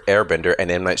Last Airbender and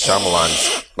M. Night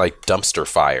Shyamalan's like dumpster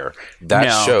fire.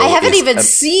 That show. I haven't even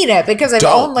seen it because I've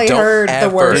only heard the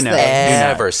worst things.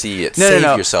 Never see it.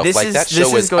 Save yourself. This like is, that show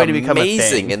this is going to become amazing. a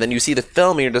thing. And then you see the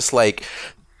film and you're just like,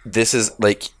 this is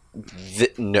like,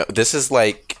 no, this is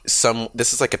like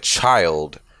a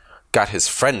child got his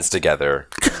friends together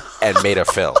and made a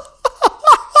film.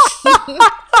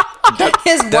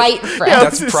 His white friend.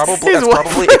 That's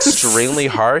probably extremely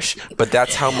harsh, but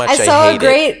that's how much I hate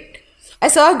it. I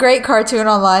saw a great cartoon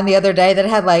online the other day that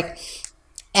had like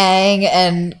Aang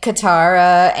and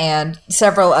Katara and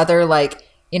several other like,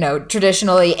 you know,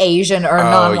 traditionally Asian or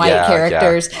non-white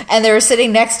characters. Yeah. And they were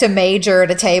sitting next to Major at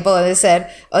a table and they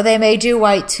said, oh, they made you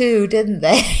white too, didn't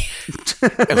they?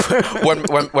 when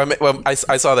I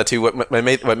saw that too, what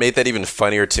made that even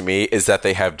funnier to me is that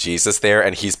they have Jesus there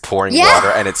and he's pouring water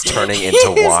and it's turning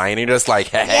into wine. And you're just like,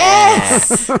 hey.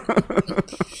 Yes!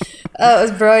 Oh, it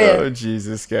was brilliant. Oh,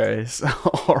 Jesus, guys.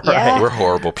 All right. Yeah. We're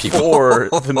horrible people. For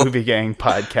the Movie Gang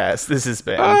podcast, this has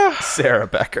been Sarah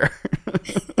Becker.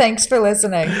 Thanks for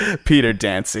listening. Peter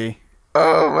Dancy.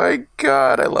 Oh, my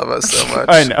God. I love us so much.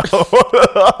 I know.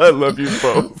 I love you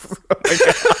both. Oh,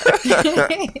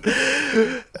 my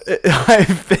God.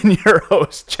 I've been your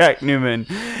host, Jack Newman,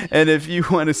 and if you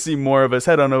want to see more of us,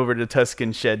 head on over to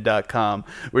TuscanShed.com,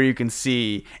 where you can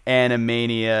see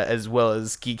Animania as well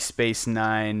as Geek Space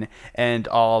 9 and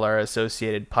all our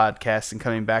associated podcasts. And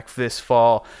coming back this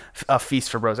fall, A Feast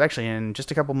for Bros. Actually, in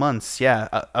just a couple months,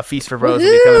 A Feast for Bros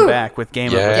will be coming back with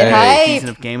Game of Thrones, season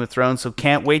of Game of Thrones. So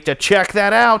can't wait to check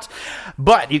that out.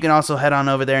 But you can also head on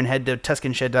over there and head to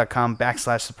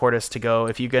TuscanShed.com/support us to go.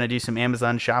 If you're going to do some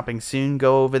Amazon shopping soon,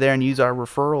 go over there and use our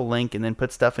referral link and then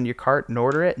put stuff in your cart and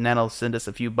order it, and that'll send us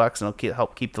a few bucks and it'll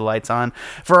help keep the lights on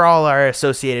for all our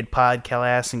associated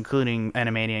podcasts, including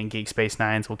Animania and Geek Space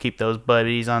Nines. We'll keep those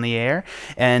buddies on the air.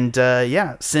 And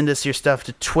send us your stuff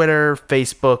to Twitter,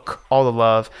 Facebook, all the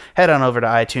love. Head on over to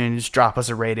iTunes, drop us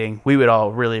a rating. We would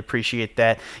all really appreciate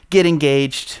that. Get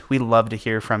engaged. We love to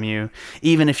hear from you.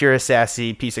 Even if you're a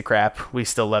sassy piece of crap, we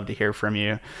still love to hear from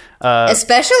you.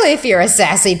 Especially if you're a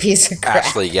sassy piece of crap.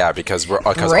 Actually, yeah, because all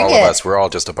of us, we're all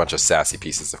just a bunch of sassy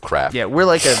pieces of crap. Yeah, we're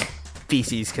like a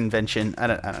feces convention. I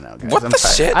don't know, guys. What the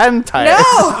shit? I'm tired.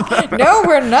 No,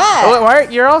 we're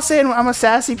not. You're all saying I'm a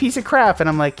sassy piece of crap, and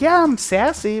I'm like, yeah, I'm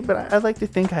sassy, but I like to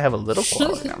think I have a little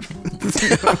quality.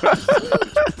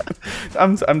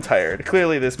 I'm tired.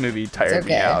 Clearly, this movie tired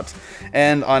me out,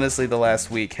 and honestly, the last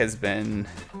week has been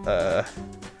a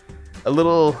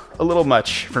little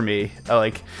much for me.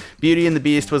 Like, Beauty and the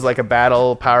Beast was like a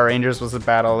battle, Power Rangers was a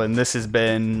battle, and this has just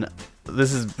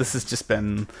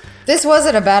been. This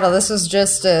wasn't a battle. This was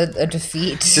just a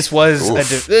defeat. This was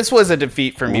a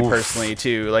defeat for me personally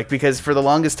too. Like, because for the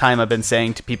longest time I've been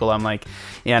saying to people, I'm like,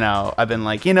 I've been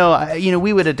like,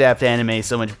 we would adapt anime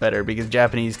so much better because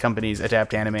Japanese companies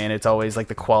adapt anime and it's always like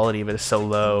the quality of it is so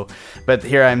low. But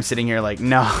here I'm sitting here like,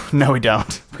 no, we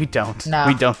don't. We don't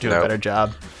do a better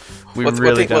job.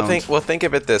 Think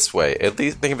of it this way. At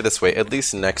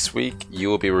least next week you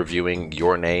will be reviewing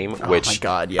Your Name, which my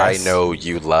God, yes. I know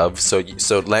you love. So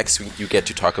next week you get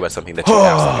to talk about something that you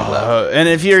absolutely love. And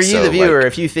if you're the viewer,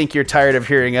 if you think you're tired of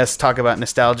hearing us talk about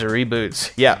nostalgia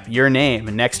reboots, Your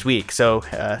Name next week. So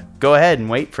go ahead and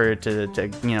wait for it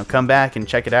to come back and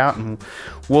check it out, and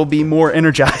we'll be more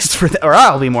energized for that. Or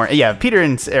I'll be more. Yeah, Peter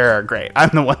and Sarah are great.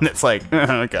 I'm the one that's like,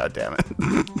 oh, God damn it.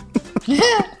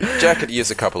 Jack could use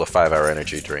a couple of 5-hour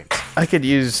energy drinks. I could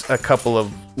use a couple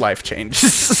of life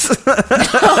changes.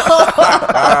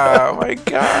 Oh my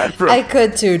God. I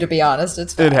could too, to be honest.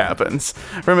 It's fine. It happens.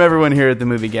 From everyone here at the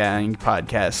Movie Gang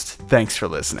podcast, thanks for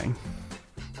listening.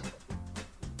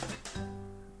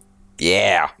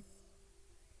 Yeah.